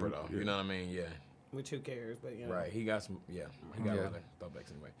as a corny, rapper though. yeah. You know what I mean? Yeah. Which who cares? But Right. He got some. Yeah. He got a lot of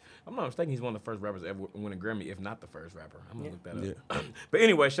throwbacks anyway. I'm not mistaken. He's one of the first rappers to ever win a Grammy, if not the first rapper. I'm gonna look that up. But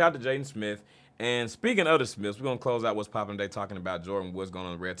anyway, shout out to Jaden Smith. And speaking of the Smiths, we're gonna close out what's popping today talking about Jordan Woods going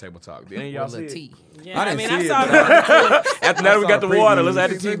on the Red Table Talk. Did any of y'all With see a it? T. Yeah, I didn't I see saw it, that. After that, we saw got the the water. previews. Let's add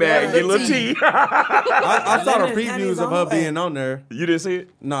the tea bag and get a little tea. I saw the Lemon and honey's previews of on her the way. being on there. You didn't see it?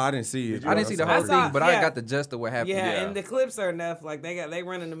 No, I didn't see it. I didn't see the I whole saw- thing, but yeah. I got the gist of what happened. Yeah, Yeah. and the clips are enough. Like they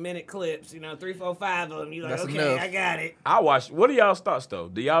running a minute clips, 3, 4, 5 of them. You like, That's okay, enough. I got it. I watched. What are y'all's thoughts though?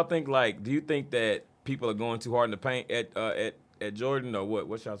 Do you think that people are going too hard in the paint at Jordan or what?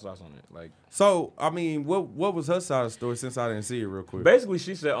 What's y'all's thoughts on it? Like, So, I mean, what was her side of the story since I didn't see it real quick? basically,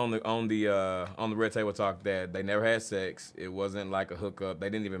 she said on the Red Table Talk that they never had sex. It wasn't like a hookup. They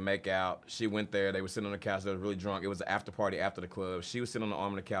didn't even make out. She went there. They were sitting on the couch. They were really drunk. It was an after party after the club. She was sitting on the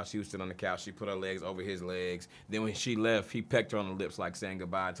arm of the couch. He was sitting on the couch. She put her legs over his legs. Then when she left, he pecked her on the lips like saying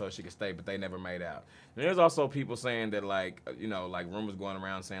goodbye and told her she could stay, but they never made out. And there's also people saying that like rumors going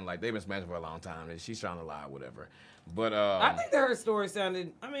around saying like they've been smashing for a long time and she's trying to lie or whatever. But I think that her story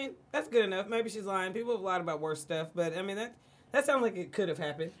sounded. I mean, that's good enough. Maybe she's lying. People have lied about worse stuff, but I mean that sounds like it could have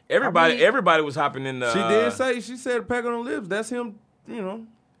happened. everybody was hopping in the. She did say, she said peck on the lips. That's him, And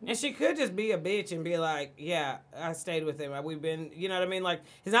she could just be a bitch and be like, yeah, I stayed with him. We've been, you know what I mean? Like,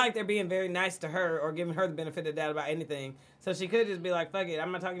 it's not like they're being very nice to her or giving her the benefit of the doubt about anything. So she could just be like, fuck it,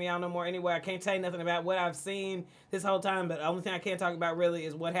 I'm not talking to y'all no more anyway. I can't tell you nothing about what I've seen this whole time, but the only thing I can talk about really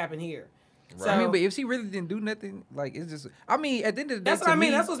is what happened here. Right. So, I mean, but if she really didn't do nothing, like it's just. I mean, at the end of the day, that's what to I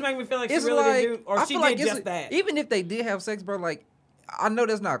mean. me, That's what's making me feel like she it's really like didn't do, or I she feel did like just that. Even if they did have sex, bro, like I know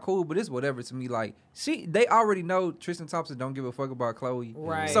that's not cool, but it's whatever to me. Like they already know Tristan Thompson don't give a fuck about Chloe,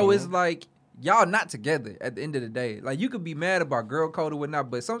 Right. So it's like y'all not together at the end of the day. Like you could be mad about girl code or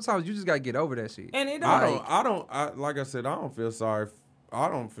whatnot, but sometimes you just gotta get over that shit. And it like I said, I don't feel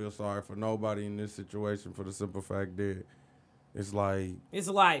sorry for nobody in this situation for the simple fact that it's like, it's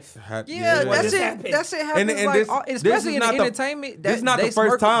life. Yeah, What that just shit. happened? That shit happens And like, this- all- this especially is in not the the- entertainment. this is not the they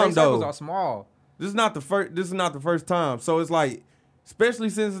first time, circles though. are small. This is not the first time. So it's like, especially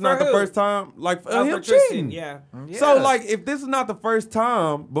since it's not For the who? first time, like Oh, him for Tristan, cheating. yeah. So Yeah. like, if this is not the first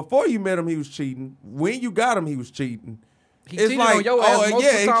time, before you met him, he was cheating. When you got him, he was cheating. He cheated on your ass multiple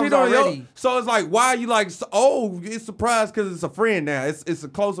he times cheated on already. your. So it's like, why are you like? It's surprised because it's a friend now. It's a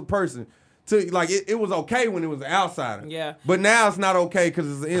closer person. To like, it was okay when it was an outsider. Yeah. But now it's not okay because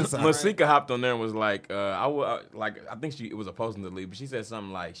it's an insider. Masika hopped on there and was like, I think it was opposing to leave, but she said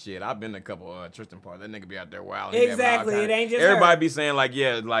something like, "Shit, I've been to a couple Tristan parties. That nigga be out there wild." Exactly, it ain't just everybody her. be saying like,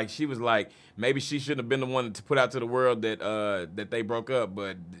 yeah, like she was like, maybe she shouldn't have been the one to put out to the world that they broke up,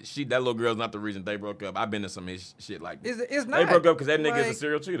 but that little girl's not the reason they broke up. I've been to some shit like this. It's They not. broke up because that nigga's a Like,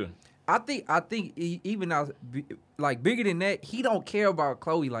 serial cheater. I think even now, like bigger than that, he don't care about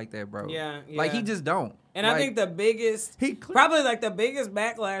Chloe like that, bro. Yeah, Like yeah. he just don't. And Like, I think the biggest, He- probably like the biggest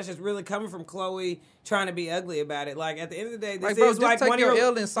backlash is really coming from Chloe trying to be ugly about it. Like at the end of the day, this Like, bro, is just like take one of your your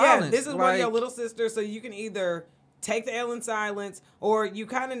L in silence. Yeah, this is one of your Like- little sisters, so you can either take the L in silence, or you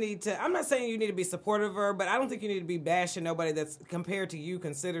kind of need to. I'm not saying you need to be supportive of her, but I don't think you need to be bashing nobody that's compared to you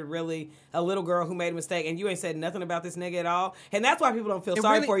considered really a little girl who made a mistake, and you ain't said nothing about this nigga at all. And that's why people don't feel And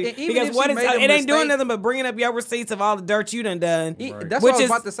sorry really- for you, and even because if what she is made a it ain't doing mistake- nothing but bringing up your receipts of all the dirt you done done. That's Which what I was is-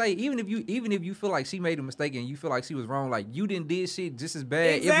 about to say. Even if you feel like she made a mistake and you feel like she was wrong, like you didn't did shit just as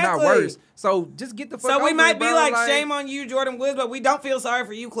bad, if not Exactly. worse. So just get the fuck. So we over might it, be bro. like, shame on you, Jordan Woods, but we don't feel sorry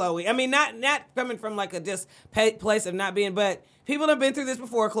for you, Chloe. I mean, not coming from like a just play place of not being, but people have been through this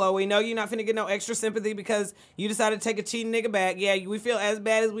before, Chloe. No, you're not finna get no extra sympathy because you decided to take a cheating nigga back. Yeah, we feel as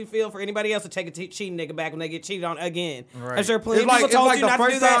bad as we feel for anybody else to take a cheating nigga back when they get cheated on again. Right. I'm sure plenty It's of people told you not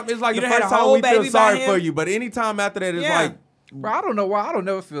to do that. It's like You the done had first a time whole we feel baby by sorry him. for you, but anytime after that, it's Yeah. like, Bro, I don't know why. I don't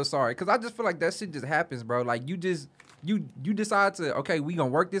never feel sorry because I just feel like that shit just happens, bro. Like you just you decide to okay, we gonna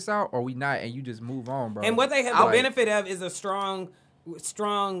work this out or we not, and you just move on, bro. And what they have the Like, benefit of is a strong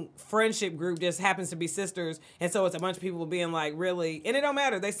friendship group just happens to be sisters, and so it's a bunch of people being like, really, and it don't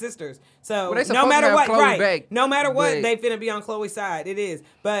matter, they sisters. So Well, they no supposed to matter have what, Chloe right? back, No matter what, but- they finna be on Chloe's side. It is,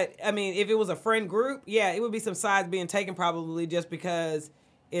 but I mean, if it was a friend group, yeah, it would be some sides being taken probably just because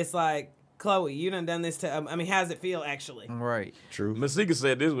it's like, Chloe, you done this to. I mean, how does it feel actually? right. true. Masika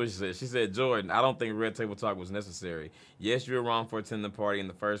said this is what she said. She said, Jordan, I don't think Red Table Talk was necessary. Yes, you were wrong for attending the party in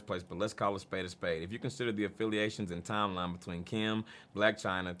the first place, but let's call a spade a spade. If you consider the affiliations and timeline between Kim, Black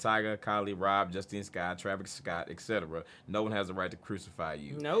China, Tyga, Kylie, Rob, Justine Scott, Travis Scott, etc., no one has the right to crucify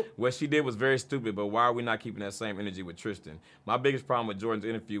you. Nope. What she did was very stupid, but why are we not keeping that same energy with Tristan? My biggest problem with Jordan's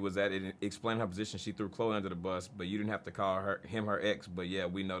interview was that it explained her position. She threw Chloe under the bus, but you didn't have to call him her ex. But yeah,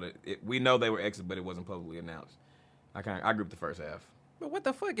 we know they were exes, but it wasn't publicly announced. I agree with the first half. But what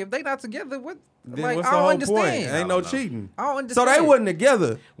the fuck? If they not together, what? Then Like what's I the don't whole understand. point? Ain't no know. cheating. I don't So understand. they wasn't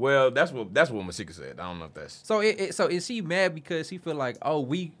together. Well, that's what Masika said. I don't know if that's. So is she mad because she feel like, oh,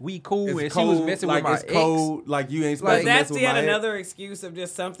 we cool and It's she was cold, messing like with my it's ex? cold, like you ain't supposed Like, to That's mess with yet my ex. another excuse of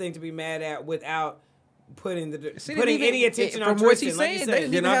just something to be mad at without putting She didn't putting even- any attention on from what Tristan. she's Like saying, you they said.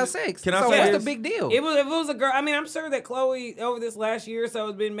 didn't Can even I- have sex. can I so say what's this? the big deal? If it was a girl, I mean, I'm sure that Chloe over this last year or so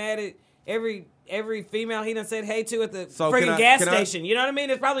has been mad at every female he done said hey to at the So friggin' can I- gas can I- station. You know what I mean?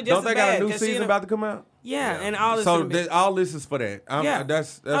 It's probably just Don't as they bad. got a new 'cause she season in about to come out? Yeah, and all this. So finna be- all this is for that. Yeah.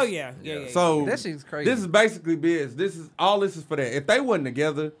 That's oh yeah. So That shit's crazy. This is basically biz. This is for that. If they wasn't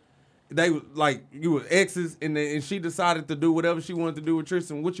together, they was like you were exes, and she decided to do whatever she wanted to do with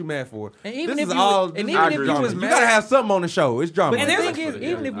Tristan. What you mad for? And even this if is you- all. and this even is if you drama. was you mad- gotta have something on the show. It's drama. But And the there's thing a- is,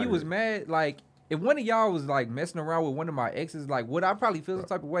 even if you was mad, like if one of y'all was like messing around with one of my exes, like would I probably feel some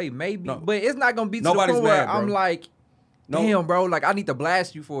type of way? Maybe, No. but it's not gonna be to Nobody's the point where mad, bro. I'm like, No. damn, bro, like I need to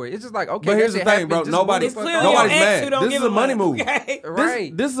blast you for it. It's just like okay, But here's that the shit thing, bro. happened, just move Nobody- the It's fuck clearly on. your Nobody's ex mad. who don't This give is a money fuck, move. okay?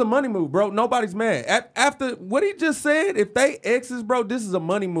 Right. This is a money move, bro. Nobody's mad. After what he just said, if they exes, bro, this is a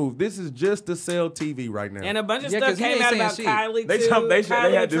money move. This is just to sell TV right now. And a bunch of Yeah, stuff 'cause he came ain't out saying about shit. Kylie They too. they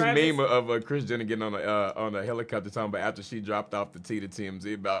Kylie had and this Travis. meme of Kris Jenner getting on a helicopter talking about after she dropped off the tea to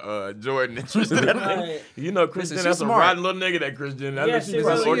TMZ about Jordan and Tristan. Right. You know, Kris Listen, Jenner, she's that's a smart. rotten little nigga. That Kris Jenner. Yeah, That's she just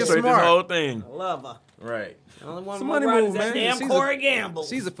really is orchestrate this smart. whole thing. Love her. Right. The only one It's a more money right move, is that man. damn She's Corey Gamble.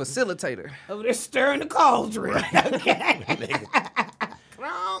 She's a facilitator. over there stirring the cauldron. Okay.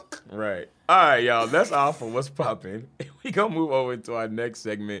 Cronk. Right. All right, y'all. That's all for what's popping. We gonna move over to our next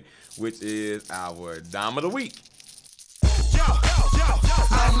segment, which is our Dime of the Week.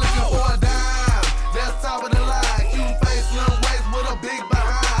 I'm looking for a dime. That's top of the line. Cute face, slim waist with a big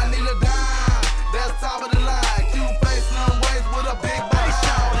behind. I need a dime. That's top of the line. Cute face, slim waist with a big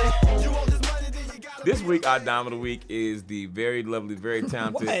behind. You want this money, then you got This week, our Dime of the Week is the very lovely, very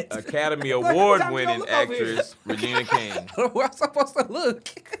talented What? Academy Look, Award-winning look over here. actress Regina King. Where I'm supposed to look?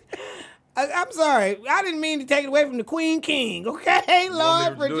 I'm sorry. I didn't mean to take it away from the Queen King. Okay, You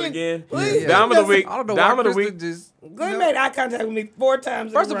want Lord, me to do it Virginia. again? Please, Dime of the Week. I don't know Dime why of the Kristen Week. just. Glenn made eye contact with me 4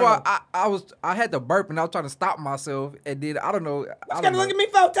 times. First in of a all, row. I had to burp and I was trying to stop myself, and then I don't know. you I gotta don't know. look at me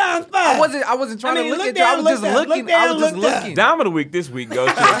 4 times. I wasn't trying I mean, to look look at you. I down, was look just down, looking. look down, I was just look down. looking. Dime of the Week this week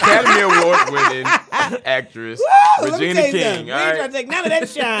goes to Academy Award-winning actress Let me Regina tell you King. something. We All ain't trying right? to take none of that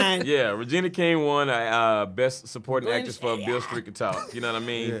shine. Yeah, Regina King won a Best Supporting Glenn Actress for Shea. Bill Street Could Talk. You know what I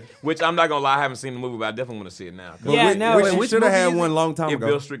mean? Which I'm not gonna lie, I haven't seen the movie, but I definitely want to see it now. But Yeah, which- no, which wait, she which should have movie had is one it? long time If ago.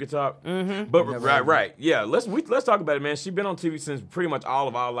 Bill Street Could Talk. But Never right, heard yeah. Let's talk about it, man. She's been on TV since pretty much all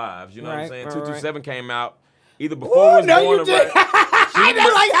of our lives. You know what I'm Right, saying? right, 227 came out either before Ooh, we was no, born you or did. right. I know,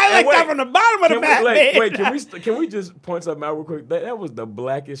 like I Hey, like that from the bottom of the map. man. Can we just point something out real quick? That was the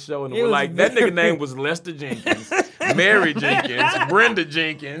blackest show in the It world. was Like that very- nigga name was Lester Jenkins, Mary Jenkins, Brenda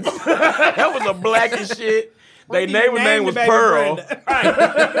Jenkins. That was the blackest shit. They You neighbor named name the was baby Pearl. Brenda. Right.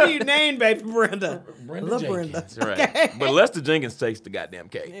 What do you name baby Brenda? Brenda Lil' Jenkins, Brenda. right? Okay. But Lester Jenkins takes the goddamn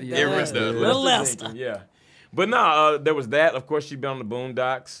cake. It does. really does. Lil' Lester. Jenkins, yeah. But no, there was that. Of course, she been on the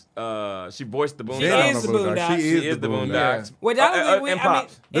Boondocks. She voiced the She Boondocks. is the Boondocks. She She is the Boondocks. Which I don't think we. and I mean,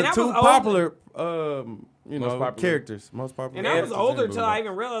 Pops. The and I two was older- popular, Most popular. characters. Most popular. And I was characters older in until I Boondocks.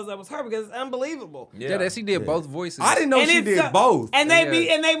 even realized that was her because it's unbelievable. Yeah, that she did both voices. I didn't know And she it's did so- both. And they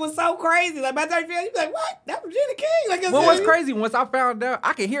Yeah. and they was so crazy. Like by the time you feel, you be like, "What? That was Regina King?" Like, Well, what's crazy? Once I found out,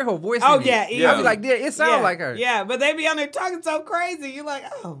 I could hear her voice. Oh in yeah, it. yeah. I be like, yeah, it sounds yeah, like her. Yeah, but they be on there talking so crazy. You're like,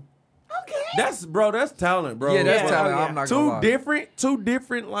 oh, That's talent, bro. Yeah, that's Yeah. talent. Oh, yeah. I'm not gonna lie. Two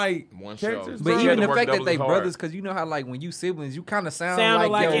different like One show. characters. But She even had to the work fact that double they as hard. brothers, because you know how like when you siblings, you kind of sound Sound like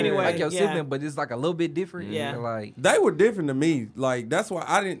alike your, anyway, like your yeah. sibling, but it's like a little bit different. Yeah. Like They were different to me. Like that's why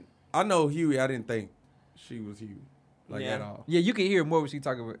I know Huey. I didn't think she was Huey, like Yeah. at all. yeah, you can hear more when she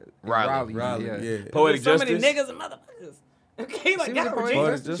talking about Riley. Riley, yeah. Poetic There's so Justice. many niggas and motherfuckers. Okay, like She was that in Poetic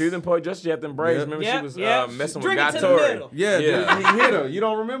Regina. Justice. She was in Poet Justice. She had them braids. Yeah. Remember Yeah, she was yeah. messing with Drink it Guy to the Torrey. middle. Yeah, Yeah. he hit her. You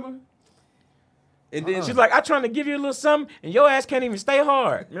don't remember? And then She's like, I'm trying to give you a little something, and your ass can't even stay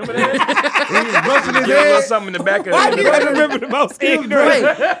hard. Remember that? he was brushing his Give her a little head. something in the back of Why do you have to the remember the most Wait, ignorant?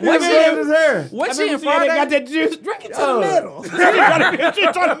 what's Brushing his hair. What's I she in remember she got Friday? that juice. Drink it to the middle. She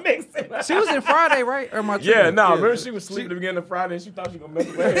trying to mix it. She was in Friday, right? Or am I Yeah, tripping? no, remember she was sleeping at the beginning of Friday, and she thought she was going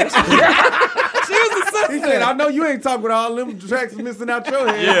to mess with her hair. She was the He said, "I know you ain't talking with all them tracks missing out your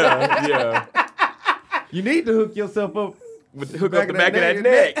head. Yeah. You need to hook yourself up." With the hook up the back of that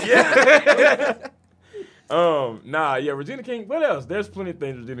neck. Yeah. Yeah, Regina King. What else? There's plenty of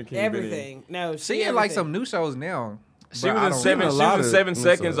things Regina King Everything. No, She in like some new shows now. She But I was in don't- seven. a She lot was in of 7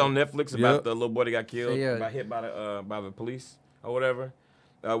 seconds stuff. on Netflix about Yep. the little boy that got killed, Yeah. got hit by the police or whatever.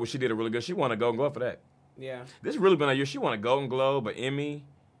 Where she did it really good. She won a Golden Globe for that. Yeah. This has really been a year. She won a Golden Globe, an Emmy,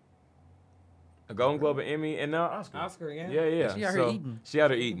 a Golden Globe, an Emmy, and now Oscar. Oscar, yeah. Yeah. She out here eating. She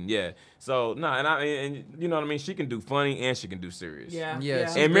out here eating. Yeah. So and you know what I mean. She can do funny and she can do serious. Yeah. Yeah, And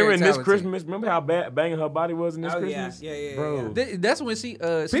she- remember very in this talented. Christmas, remember how banging her body was in this Oh, Christmas? yeah. Bro. That's when she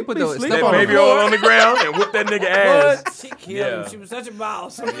People put be the sleeping stuff That on the baby floor. oil on the ground and whooped that nigga ass. She killed Yeah. him. She was such a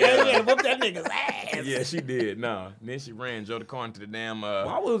boss. Yeah, whoop that nigga's ass. Yeah, she did. No. Then she ran Joe DeCar into the damn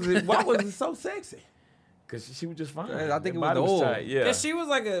Why was it so sexy? because she was just fine. I think That it was body the oil. tight. Yeah. Cause she was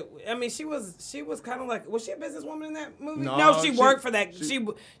like she was kind of like, was she a businesswoman in that movie? No, No, she she- worked for that. She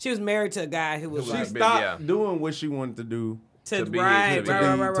was married to a guy who was Who She like was stopped yeah. doing what she wanted to do to be right, his-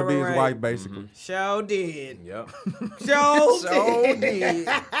 to be his wife, basically. Show did. Yep. Show So did. did.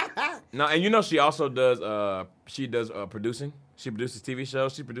 No, and you know she also does producing. She produces TV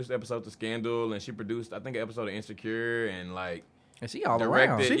shows. She produced episodes of Scandal, and she produced I think an episode of Insecure, and like And she all directed.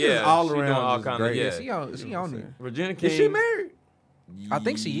 around. She just yeah, all she doing around all just kind great. of Yeah, she on it. Regina King. Is she married? I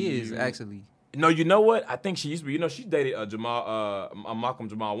think she is actually. No, you know what? I think she used to be. You know, she dated Malcolm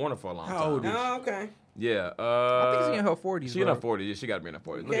Jamal Warner for a long How time. old is Oh, okay. Yeah. I think she's in her 40s. She in her bro. 40s. Yeah, she got to be in her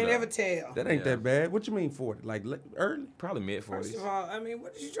 40s. Look Can't at her. ever tell. That ain't Yeah. that bad. What you mean 40? Like early? Probably mid First 40s. of all, I mean,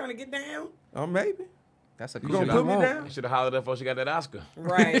 what is she trying to get down? Oh, maybe. That's a You cool gonna put me amount. down? Should have hollered at her before she got that Oscar.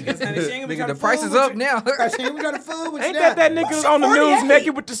 Right. 'Cause, honey, she ain't gonna be Nigga, trying the to price fool is with up you. now. She ain't gonna be trying to fool with Ain't you that now. nigga on the news 48.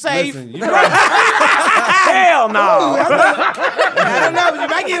 naked with the safe? Listen, you Hell no. I don't know, but you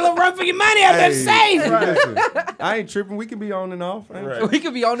might get a little run for your money out there safe. Listen, I ain't tripping. We can be on and off. I ain't Right. We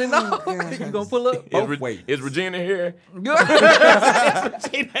could be on and off. You gonna pull up? Both ways. Is Regina here? I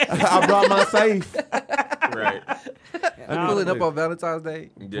brought my safe. Right. Pulling up on Valentine's Day.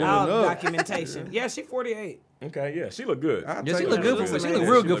 Yeah. All up. documentation. Yeah, she 48. Okay, yeah. She look good. I'll Yeah, she take look it. good for- she look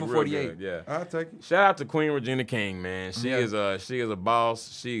real good for 48. Yeah. I'll take it. Shout out to Queen Regina King, man. She Yeah. is a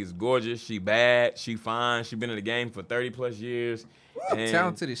boss. She's gorgeous. She bad. She fine. She been in the game for 30 plus years. And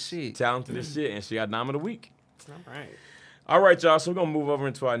Talented as shit. Talented as shit. And she got Dime of the Week. All right. All right, y'all. So we're gonna move over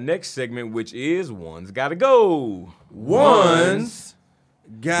into our next segment, which is One's Gotta Go. One's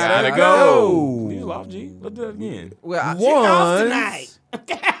gotta You go. lost, G. Let's do that again. Well, Off One's tonight.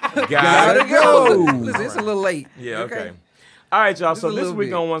 gotta go. Listen, it's a little late. Yeah, okay. All right, y'all. Just So a this little week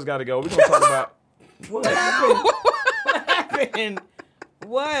bit. on One's Gotta Go, we're gonna talk about What happened?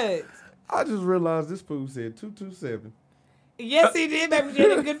 What? I just realized this fool said 227. Yes, he did, baby. She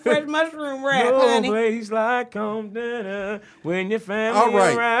had a good fresh mushroom wrap, no honey. place like home dinner when your family All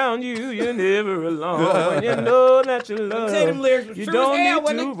right. around you, you're never alone. When you know that you love, tell you them lyrics was you true don't as hell, need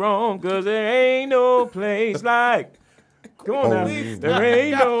wasn't to it? wrong, cause there ain't no place like. Come on now. yeah. There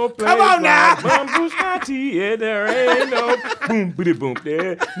ain't no place Come on now. like Bamboo Scotty. Yeah, there ain't no boom, boom, boom,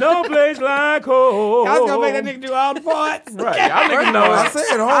 there. No place like home. I was gonna make that nigga do all the parts. Right. Y'all niggas know I it.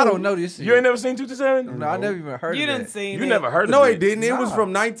 said home. I don't know this shit. You ain't never seen 227? No, I never even heard You of done that. seen You it. never heard of No, it. it didn't. It was Nah.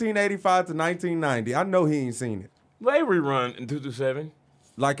 from 1985 to 1990. I know he ain't seen it. They rerun in 227.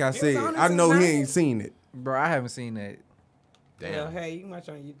 Like I said, on I since know he 90. ain't seen it. Bro, I haven't seen that. Well, Damn. hey, you can watch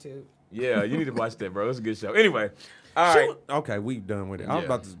it on YouTube. Yeah, you need to watch that, bro. It's a good show. Anyway, all right. Okay, we done with it. I was Yeah.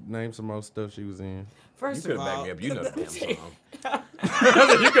 about to name some more stuff she was in. You First could of have backed all, me up. You know the damn song.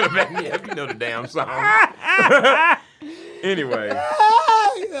 You could have backed me up. You know the damn song. Anyway,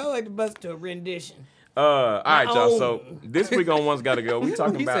 you know, like the bus to a rendition. all right, y'all. own. So this week on One's Gotta Go, we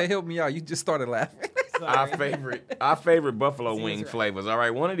talking He about. said, "Help me out." You just started laughing. Our favorite buffalo wing flavors. All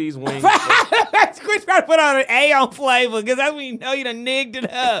right, one of these wings. Quit trying to put on an A on flavor because that's when you know you done nigged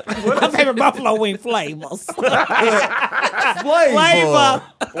it up. My favorite buffalo wing flavors.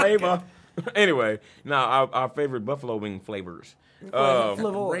 Flavor. Anyway, now our favorite buffalo wing flavors. Red All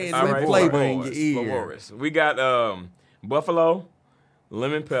right, flavor in your ear. flavors. We got buffalo,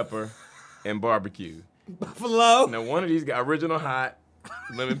 lemon pepper, and barbecue. Buffalo. Now one of these got original hot,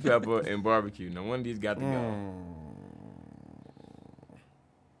 lemon pepper, and barbecue. Now one of these got to go.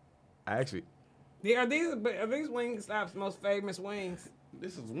 Actually, Yeah, are these Wingstop's most famous wings?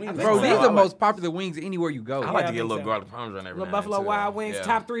 This is wing. Bro, so. these I are the like- most popular wings anywhere you go. I like I to get a think little so. garlic parmesan every Little now Buffalo and then, Wild too. Wings, Yeah.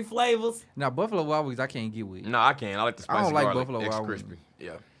 top 3 flavors. Now Buffalo Wild Wings, I can't get with, No, I can't. I like the spicy I don't like garlic, Buffalo extra Wild crispy. Wings.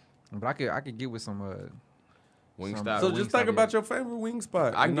 Yeah, but I could get with some. Wingstop. So Wingstop, just think yeah. about your favorite wing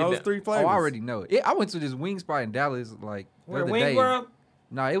spot. I in can get those that. 3 Oh, flavors. I already know. I went to this wing spot in Dallas like the Where other Wing day. World?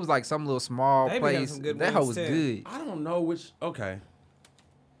 No, it was like some little small They be having place. some good That hoe wings, was too. good. I don't know which. Okay.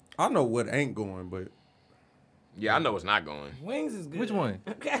 I know what ain't going, but Yeah, I know it's not going. Wings is good. Which one?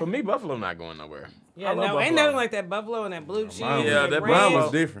 Okay. For me, buffalo not going nowhere. Yeah, I love no, ain't buffalo. nothing like that buffalo and that blue cheese. mine Yeah, and that ranch. mine buffalo-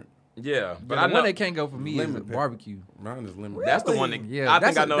 was different. Yeah, but But I the know one that can't go for me is Lemon pepper. barbecue. Mine is lemon. that's the one that Yeah, I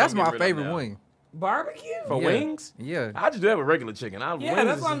that's think I know. that's I'm getting my rid of favorite now. wing. Barbecue? For Yeah. wings. Yeah. I just do have a regular chicken. Yeah, wings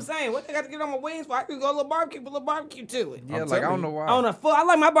that's is- what I'm saying. What they got to get on my wings for? I could go a little barbecue, put a little barbecue to it. Yeah, I'm like I telling don't know you. why. On a full, I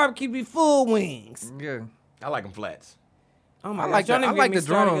like my barbecue to be full wings. Yeah. I like them flats. Oh my I gosh, like y'all the, I didn't like get the me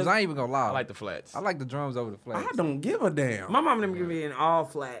started, drums. 'cause I ain't even gonna lie. I like the flats. I like the drums over the flats. I don't give a damn. My mom didn't give me in all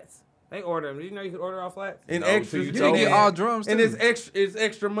flats. They order them. Did you know you could order all flats? And No, extra, so you You told can me. get all drums too. and it's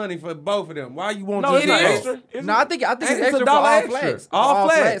extra money for both of them. Why you want No, just it's not It is. extra. It's No, I think it's It's extra $1 for all extra. flats. All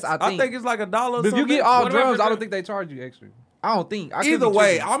flats. I think. it's like $1. But if you get all What about drums, for I drum- don't think they charge you extra. I don't think. I could Either be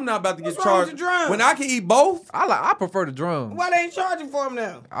way, tripping. I'm not about to get What's wrong with charged. the drums? When I can eat both, I prefer the drums. Why they ain't charging for them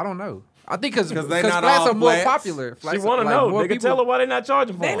now? I don't know. I think because they not flats all are more flats. popular. She Flats want are, to like, know. more They can people- tell her why they not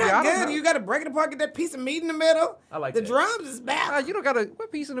charging for They them. not Yeah, I don't good. know. You got to break it apart, get that piece of meat in the middle. I like the that. drums is Nah, bad. you don't got what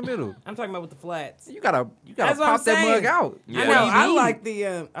piece in the middle? I'm talking about with the flats. You gotta That's what I'm pop that saying. mug out. Yeah. I What know. do you I need? like the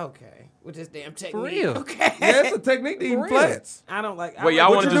okay with this damn technique. real. Okay. yeah, it's a technique to eat For real. flats. I don't like. Wait, I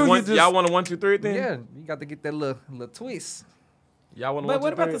y'all like want to you do, just you one? just- Y'all want a 1, 2, 3 then? Yeah, you got to get that little twist. Y'all want a But 1, what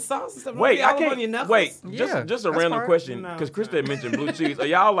 2, about 3? the sauce and stuff? Wait, Don't I be all can't. on your knuckles? Wait, Yeah, just a that's random fine. question No, because it's Krista mentioned blue cheese. Are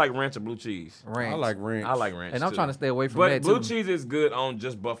y'all like ranch or blue cheese? Ranch. I like ranch. I like ranch. And I'm too. trying to stay away from But that blue too. cheese is good on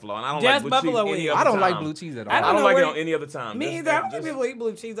just buffalo, and I don't Just like blue buffalo cheese any wings. other I don't like time. blue cheese at all. I I don't don't know like it where on any other time. Me That's- either. I don't that's think people eat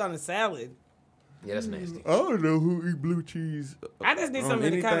blue cheese on a salad. Yeah, that's nasty. I don't know who eat blue cheese. I just need on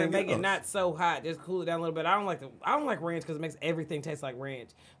something to kind of anything make it else. not so hot, just cool it down a little bit. I don't like ranch because it makes everything taste like ranch,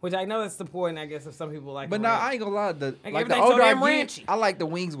 which I know that's the point. I guess if some people like. But ranch. now I ain't gonna lie. The Like, like the everything's so older I damn get, ranchy. I like the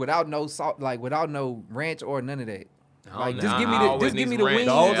wings without no salt, like without no ranch or none of that. I Like don't just know. give me I the always just give need me some the ranch. wings.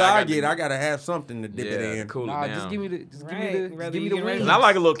 The older Yeah, I gotta- get, I gotta have something to dip Yeah, it in. cool Nah, it down. just give me the just Right. give me Rather the you get wings. And I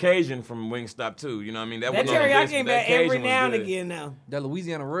like a little Cajun from Wingstop too. You know what I mean? that was on the teriyaki list. ain't That bad every Cajun was now and good. again now. That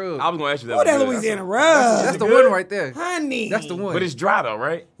Louisiana rub. I was gonna ask you that. Oh, was that good. Louisiana That's rub, the one right there. honey. That's the one. But it's dry though,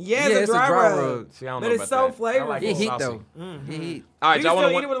 right? Yeah, Yeah, it's a dry rub. See, I don't But know it's about so that. I like flavorful. It hit saucy. though. Mm-hmm. It hit. All right, You y'all still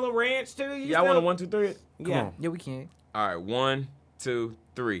want eat one? it with a little ranch too? Y'all want a 1, 2, 3? Yeah. on. Yeah, we can. All right, 1, 2,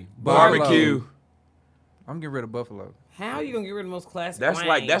 3. Buffalo. Barbecue. I'm getting rid of buffalo How are you gonna get rid of the most classic? That's wing?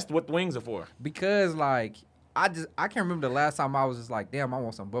 like that's what the wings are for. because like I can't remember the last time I was just like, damn, I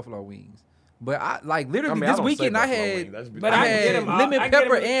want some buffalo wings. But I like literally I mean, I this don't say weekend I buffalo had wing. That's- But I I get had 'em all- lemon I get 'em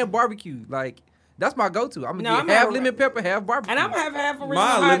pepper with- and barbecue. Like that's my go-to. I'm No, gonna I'm get half not- lemon pepper, half barbecue. And I'm gonna have half original Mine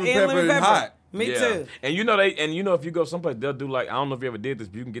hot lemon and pepper lemon and pepper. hot. Me Yeah. too. And you know if you go someplace they'll do like I don't know if you ever did this,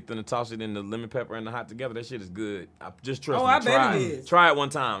 but you can get them to toss it in the lemon pepper and the hot together. That shit is good. Just trust Oh, me. I bet Try it is. Try it one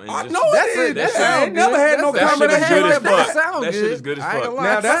time. And I just, know That's it it. is. That I sound ain't never good. had no That shit is combination. good as That fuck. sound That shit good. is good as I ain't fuck. gonna lie,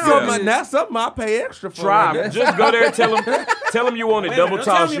 Now it that's sound something. good. That's something I pay extra for. Try. Like, Just go there and tell them you want it Wait a double minute,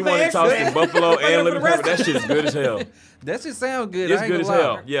 don't tell toss. me You you want pay it tossed extra. in buffalo Fuck it and for lemon the pepper. rest. That shit is good as hell. That shit sound good. It's I ain't good as gonna lie.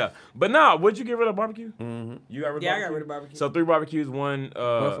 hell. Yeah. But nah, would you get rid of barbecue? Mm-hmm. You got rid of Yeah, I barbecue? got rid of barbecue. So 3 barbecues, 1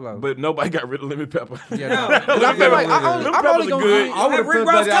 Buffalo. but nobody got rid of lemon pepper. Yeah, No. no. 'Cause I feel like Lemon I'm only peppers are gonna good. eat- I would have Rick felt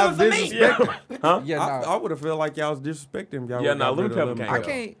Ross like y'all coming for me. disrespecting. Huh? Yeah, I no. would have felt like y'all was disrespecting. If y'all Yeah, would've nah, got lemon rid of pepper can't I go.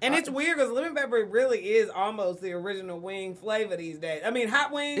 can't. And it's weird because lemon pepper really is almost the original wing flavor these days. I mean,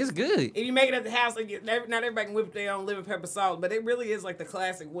 hot wings. It's good. If you make it at the house, like, not everybody can whip their own lemon pepper sauce, but it really is like the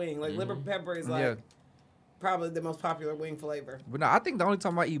classic wing. Like lemon pepper is like Yeah. probably the most popular wing flavor. But no, I think the only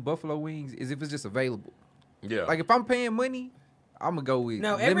time I eat buffalo wings is if it's just available. Yeah. Like if I'm paying money, I'm gonna go with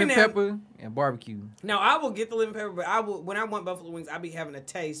No, every lemon now- pepper and barbecue. Now I will get the lemon pepper, but I will when I want buffalo wings, I be having a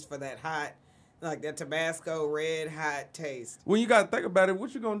taste for that hot, like that Tabasco red hot taste. When you gotta think about it,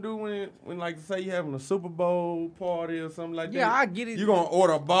 what you gonna do when like say you having a Super Bowl party or something like Yeah, that? I get it. You gonna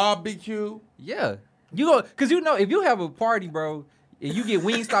order barbecue? Yeah. You go, cause if you have a party, bro, and you get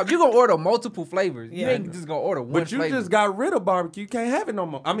Wingstop, you gonna order multiple flavors. You Yeah. ain't just gonna order one But you flavor. just got rid of barbecue. You can't have it no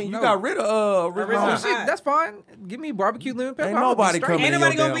more. I mean, you No. got rid of original Original hot. hot. Shit, that's fine. Give me barbecue lemon pepper. Ain't I'm gonna be nobody straight. coming Ain't in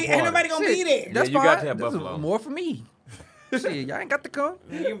nobody your gonna be. damn Ain't nobody gonna be Shit, there. That's you fine. got to have This is buffalo. more for me. Shit, y'all ain't got to come.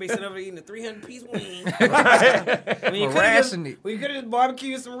 You gonna be sitting over there eating a 300-piece wing. When I'ma ration it. We could have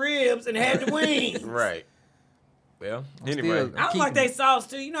barbecued some ribs and had the wings. Right. Well, still- anyway. I don't like Keep 'em. they sauce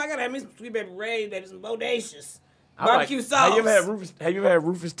too. You know, I gotta have me some Sweet Baby Ray's, maybe some Bodacious. I like- Barbecue sauce. Have you ever had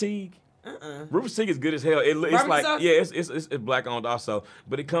Rufus Teague? Rufus Teague is good as hell. It's Barbecue like sauce? it's black owned also,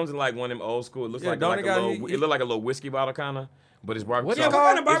 but it comes in like one of them old school. It looks Yeah, like don't a it got- little. It look like a little whiskey bottle kind of, but it's barbecue What sauce. is it What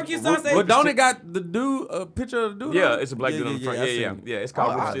kind of It's barbecue Ru- sauce they- But don't Rufus it got the dude picture of the dude? Yeah, on it? it's a black dude on the front. I Yeah, seen yeah. it. It's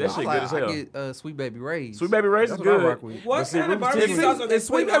called Rufus Teague. That shit good as I hell. get Sweet Baby Ray's. Sweet Baby Ray's is That's what I good. rock with. What But see, kind of Rufus barbecue Teague- sauce are they Is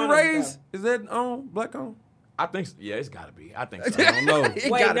Sweet putting Baby on it, Ray's? though? Is that on black on? I think yeah, it's gotta be. I think so. I don't know.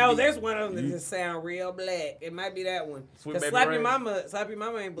 It Wait, gotta no, be. there's one of them that just sound real black. It might be that one. Sweet Cause Baby Slap Ray's. Your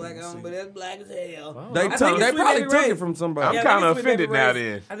Mama ain't black on, but it's black as hell. They I took- think it's they Sweet probably Baby took Ray's. it from somebody. I'm Yeah, I kinda think it's Sweet offended Baby now Ray's.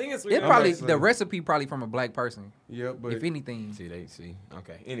 then. I think it's Sweet It Baby probably Ray's. the recipe probably from a black person, Yeah, but if anything. See.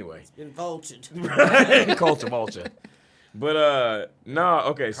 Okay. Anyway, been vultured. culture vulture. But no.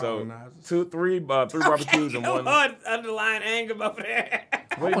 Okay, so Colonizers. three barbecues and one. Underlying anger over there.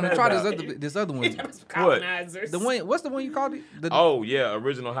 I want to try this other one. Colonizers. The one, what's the one you called it? The, Oh yeah,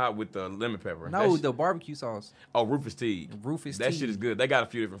 original hot with the lemon pepper. no, That the barbecue sauce. oh Rufus Teague. Rufus That Teague. shit is good. They got a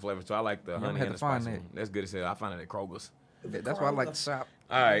few different flavors, so I like the honey had and to the find spicy that. one. That's good as hell. I find it at Kroger's. That's why I like to shop.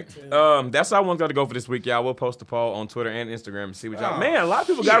 All right, that's all I want to go for this week, y'all. We'll post a poll on Twitter and Instagram and see what y'all. Oh, Man, a lot of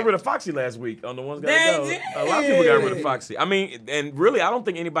people got rid of Foxy last week on the ones They that go. did. A lot of people got rid of Foxy. I mean, and really, I don't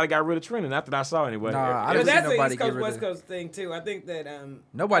think anybody got rid of Trina. Not that I saw anyway. Nah, I But didn't see that's the nobody East get Coast rid West of. Coast thing too. I think that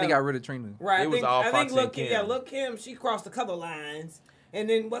Nobody got rid of Trina. right. It was all I think Foxy Lil and Kim, Kim. Lil Kim, she crossed the color lines, and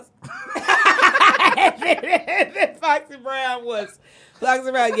then what's then Foxy Brown was.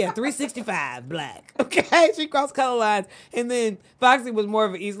 Foxy Brown, yeah, 365 black. Okay, she crossed color lines, and then Foxy was more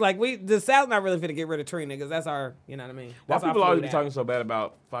of an East. Like the South not really finna get rid of Trina because that's our, you know what I mean. Why That's our people always food be out. talking so bad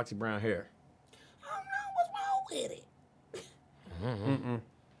about Foxy brown hair? I don't know what's wrong with it.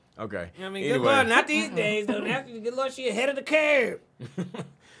 Okay. I mean, good Anyway. Lord, not these days though. Now, good Lord, she ahead of the curve.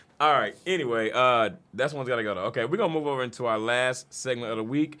 All right. Anyway, that's one's gotta go though. Okay, we're gonna move over into our last segment of the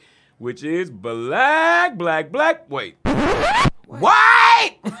week, which is black. Wait.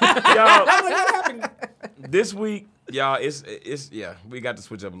 What? Y'all, this week, y'all, it's yeah, we got to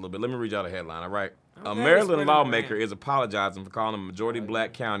switch up a little bit. Let me read y'all the headline, all right? A Okay, Maryland spread it lawmaker around. is apologizing for calling a majority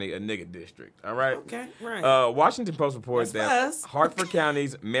black county a nigga district, all right? Okay, right. Washington Post reports That's that us. Hartford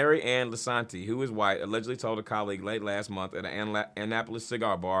County's Mary Ann Lasanti, who is white, allegedly told a colleague late last month at an Annapolis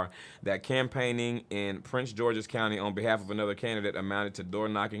cigar bar that campaigning in Prince George's County on behalf of another candidate amounted to door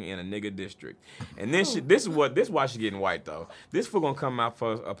knocking in a nigga district. And then this is why she's getting white though. This fool gonna come out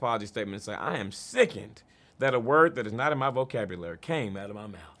for an apology statement and say, "I am sickened that a word that is not in my vocabulary came out of my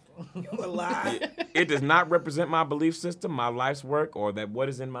mouth. You a lie. It does not represent my belief system, my life's work, or that what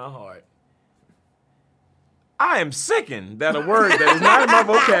is in my heart. I am sickened that a word that is not in my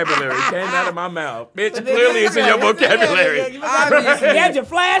vocabulary came out of my mouth. Bitch, clearly it's in your vocabulary. You had your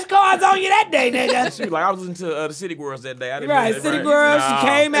flashcards on you that day, nigga. She was like, I was listening to the City Girls that day. I didn't Right, know that, City right? Girls, she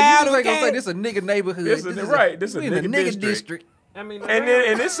came And out. you just ain't gonna Okay. say this a nigga neighborhood. This is right. This is we a in nigga district. I mean, And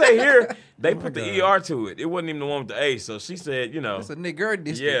it say here, they put the ER to it. It wasn't even the one with the A. So she said, you know, It's a nigger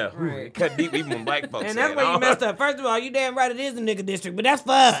district. yeah, Right. cut deep even when black folks and say that's it. where you messed up. First of all, you damn right it is a nigga district, but that's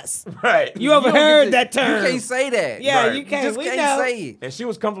for us. Right. You don't overheard get that to- term. You can't say that. Yeah, Right. you You can't. just we can't know. say it. And she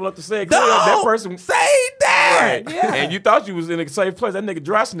was comfortable enough to say it. Clearly, that person say that. Right. Yeah. And you thought you was in a safe place. That nigga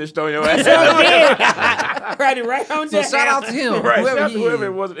dry snitched on your ass. right on So shout out to him. Right. Whoever Shout out he to whoever is.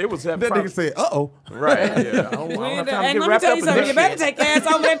 it was. It was That nigga said, "Uh-oh." Right. Yeah. I don't have time Hey, to get let me wrapped tell up you in something. this You better shit. take your ass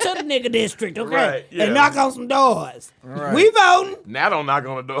over there to the nigga district, okay? Right, yeah. And knock on some doors. Right. We voting. Now don't knock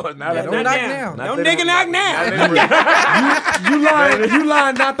on the door. Now Yeah, they don't knock now. Not Don't they nigga knock now. You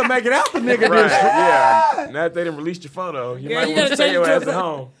lying not to make it out the nigga Right. district. Yeah. Now that they didn't release your photo, you Yeah, might you want gotta to stay change your it to ass a- at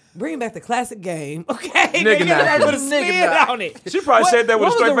home. Bring back the classic game, okay? Nigga knocking. Put a spin on it. She probably said that with a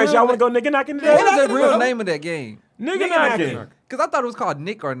what was straight the face. real Y'all want to go nigga knocking today? What was the real name of that game? Nigga knocking. Because I thought it was called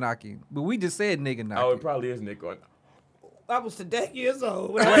Nick or Knocking, but we just said nigga knocking. Oh, it probably is Nick. Or... I was today years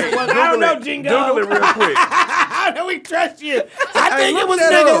old. Wait, I don't know, Jingo. Google it real quick. I know we trust you. I think it look was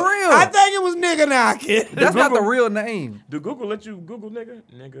that nigga. up. Real. I think it was nigga knocking. That's not the real name. Do Google let you Google nigga?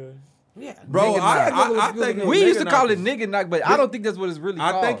 Nigga. Yeah. Bro, Nigga I knock. think We used to nigga call knock it nigga knock, but I don't think that's what it's really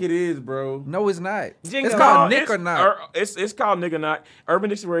called. I think it is, bro. No, it's not. Jingle. It's called nick or It's- knock. It's called nigga knock. Urban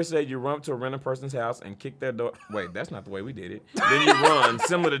Dictionary said you run up to a random person's house and kick their door. Wait, that's not the way we did it. Then you run,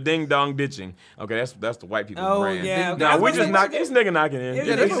 similar to ding dong ditching. Okay, that's the white people's Oh, brand. yeah, okay. No, I we was just gonna knock. say- It's nigga knocking in. Yeah,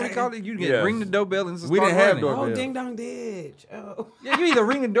 Yeah, that's what we call it. You get Yeah. ring the doorbell and We didn't have running. doorbell. Oh, ding dong ditch. Oh. Yeah, you either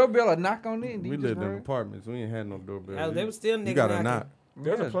ring the doorbell or knock on it. And We you just lived in run. apartments. We ain't had no doorbell. Oh, they were still You nigga gotta knocking. knock.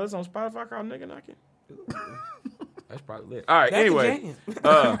 There's Yeah. a playlist on Spotify called nigga knocking. That's probably lit. All right. That's Anyway, the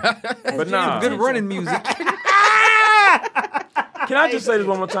jam. but nah. Good running music. Can I just say this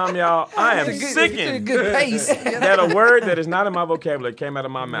one more time, y'all? I am It's a sickened good pace. that a word that is not in my vocabulary came out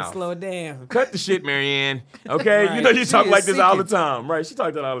of my mouth. Slow it down. Cut the shit, Marianne. Okay, Right. you know you talk She like is this all the sickened. time, right? She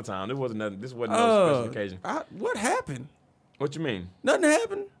talked that all the time. This wasn't nothing. This wasn't no special occasion. What happened? What you mean? Nothing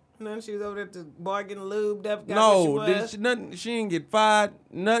happened. None. She was over there at the bar getting lubed up. got No, what she was. nothing. She didn't get fired.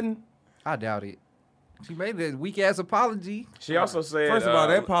 Nothing. I doubt it. She made a weak ass apology. She also said. First of all,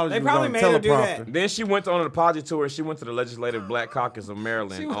 that apology They was probably on made her do teleprompter. that. Then she went on an apology tour. She went to the Legislative Black Caucus of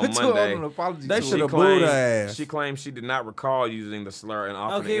Maryland She on went to Monday. an apology They tour. should have booed her ass. She claimed she did not recall using the slur and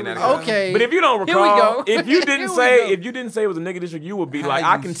offered Okay, an we inadequate. go. Okay. But if you don't Here we recall, go. if you didn't Here we say go. if you didn't say it was a nigga district, you would be How like, you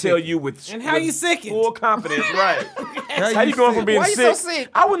I can tell sickened? you with And how with you sickened? full confidence, right? How you going from being Why you sick? so sick?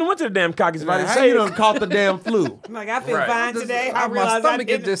 I wouldn't have went to the damn caucus if I Like, didn't how say you it. done caught the damn flu? I'm like, I feel Right. fine today. I my realized I stomach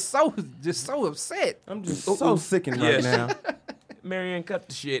is didn't. just so upset. I'm just so sickened right Yes. now. Marianne, cut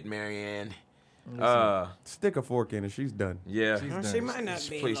the shit, Marianne. Stick a fork in it. She's done. Yeah. Well, she might not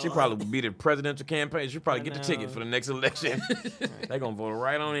be. Please, she Lord. probably be the presidential campaign. She probably get the know. ticket for the next election. They gonna vote her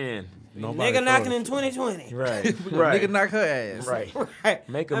right on in. Nobody Nigga knocking thought- in 2020. Right. Nigga knock her ass. Right. Right.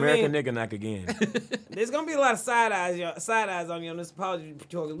 Make I America mean, nigga knock again. There's gonna be a lot of side eyes on you on this apology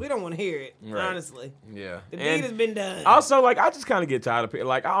tour because we don't want to hear it. Right. Honestly, Yeah. the And deed has been done. also, like, I just kind of get tired of it.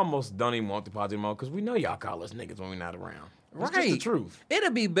 Like, I almost don't even want the apology anymore because we know y'all call us niggas when we're not around. It's just the Right. truth.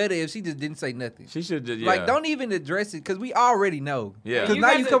 It'd be better if she just didn't say nothing. She should just, yeah. Like, don't even address it because we already know. Yeah. Because You now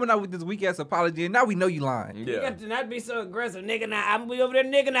got you to- coming out with this weak ass apology, and now we know you lying. You Yeah. got to not be so aggressive, nigga. Now I'm gonna be over there,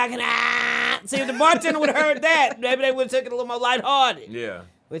 nigga knocking. See, if the bartender would have heard that, maybe they would have took it a little more lighthearted. Yeah.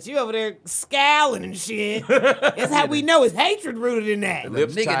 But you over there scowling and shit. That's how we know it's hatred rooted in that.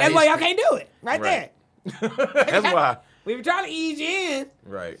 Lips Nigga, tight. That's why y'all can't do it. Right, Right. there. That's why. We were trying to ease you in.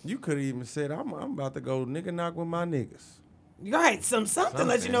 Right. You could have even said, I'm about to go nigga knock with my niggas. You right, something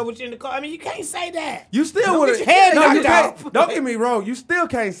let you know what you're in the car. I mean, you can't say that. You still Don't would get have. your head No, you knocked can't. off. Don't get me wrong. You still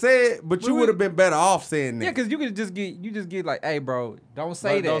can't say it, but you We- would have been better off saying that. Yeah, because you could just get like, hey, bro, don't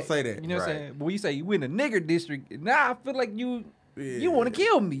say Right, that. don't say that. You know what I'm Right. saying? But when you say you in the nigger district, now I feel like you Yeah. want to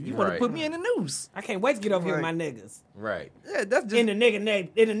kill me. You want Right. to put me in the noose. I can't wait to get over here with my Right. niggas Right. Yeah, that's just in the nigga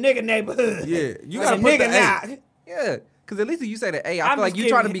neighborhood. Yeah, you Like gotta a put the nigga A. knock. yeah. Because at least if you say that, hey, I I'm feel like just you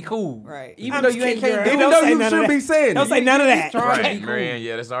trying to kidding. be cool, Right. Even I'm though just you ain't kidding, can't girl. do Even Don't though say you none of should that. be saying Don't it. say none of that. trying to Right. be cool. Marianne,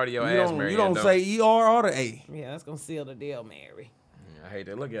 yeah, that's already your You ass, don't, Marianne. you don't though. say ER or the A. Yeah, that's gonna seal the deal, Mary. I hate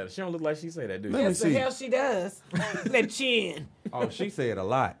that. Look at her. She don't look like she say that, do Let me Yes, the see. hell she does. That chin. Oh, she said a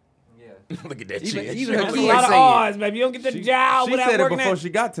lot. Look at that Even- shit. even her That's a kids lot of say it. R's, baby. You don't get the job She without said it working before at. she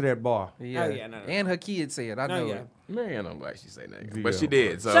got to that bar. Yeah. Oh, yeah, no. And her kids said, I know yeah. it. Marianne don't like she say nigga, Yeah. but she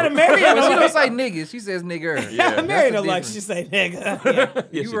did. So Shut up, Mary. But she don't say niggas. She says nigger. Yeah, Mary that's don't the like difference. she say nigga. Yeah. Yeah,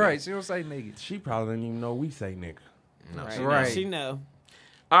 You she right. did. She don't say niggas. She probably didn't even know we say nigga. No, Right. she Right. She know.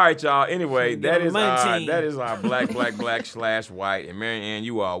 All right, y'all. Anyway, She get that on is the money that team. is our black/white, and Marianne,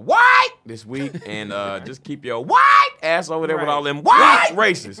 you are white this week, and just keep your white ass over there with Right. all them white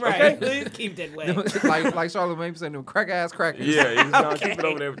racists, Right. okay? Please keep that way. like Charlamagne saying, them crack ass crackers. Yeah, you just gotta keep it Okay.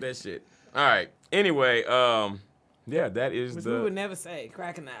 over there with that shit. All right. Anyway, yeah, that is Which we would the. never say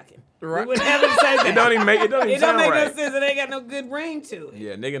crack a knocking. Right. We would never say that. It don't even make it don't even It don't sound make right. no sense. It ain't got no good ring to it.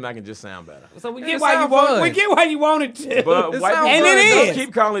 Yeah, nigga knocking just sound better. So we It get why you sound want. fun. We get why you wanted to. But It white sound people And it don't is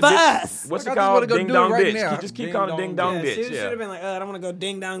keep calling for ditch. us. What's Like, it I just called? wanna go Ding do it dong right ditch. now. Just keep Ding calling it dong ding dong yeah, ditch. she should Yeah. have been like, I don't want to go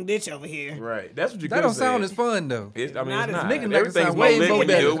ding dong ditch over here. Right. That's what you That could don't have sound said. as fun though. It's, I mean, Not it's as not. nigga Everything's sound more way lit more when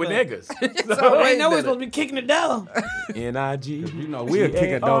you do it with better. niggas. So We way know we're better. supposed to be kicking the door. N-I-G. You know, we'll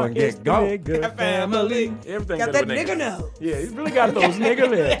kick a door and get gone. Nigga Family. Everything Got better that with nigga nose. Yeah, he's really got those nigga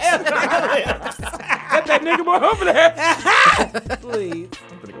lips. Got that nigga boy over there. Please.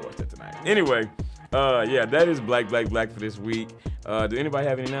 I'm gonna go watch that tonight. Anyway, yeah, that is black for this week. Do anybody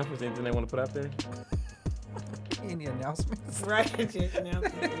have any announcements? Anything they want to put out there? Any announcements? Right. Just now.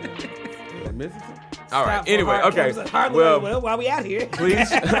 All right. Stop for Anyway, hard okay. comes hard Well, well, while we out here, please,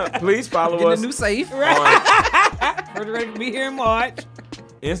 please follow Get us a new safe. on we're ready to be here in March.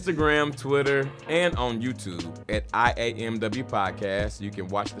 Instagram, Twitter, and on YouTube at IAMW Podcast. You can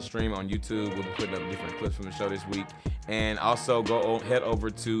watch the stream on YouTube. We'll be putting up different clips from the show this week. And also head over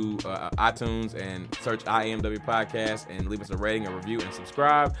to iTunes and search IAMW Podcast and leave us a rating, a review, and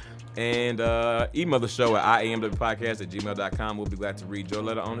subscribe. And email the show at iamwpodcast@gmail.com. We'll be glad to read your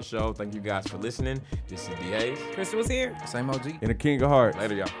letter on the show. Thank you guys for listening. This is D. Hayes. Crystal was here. Same OG. And the King of Hearts.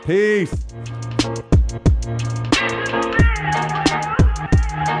 Later, y'all. Peace.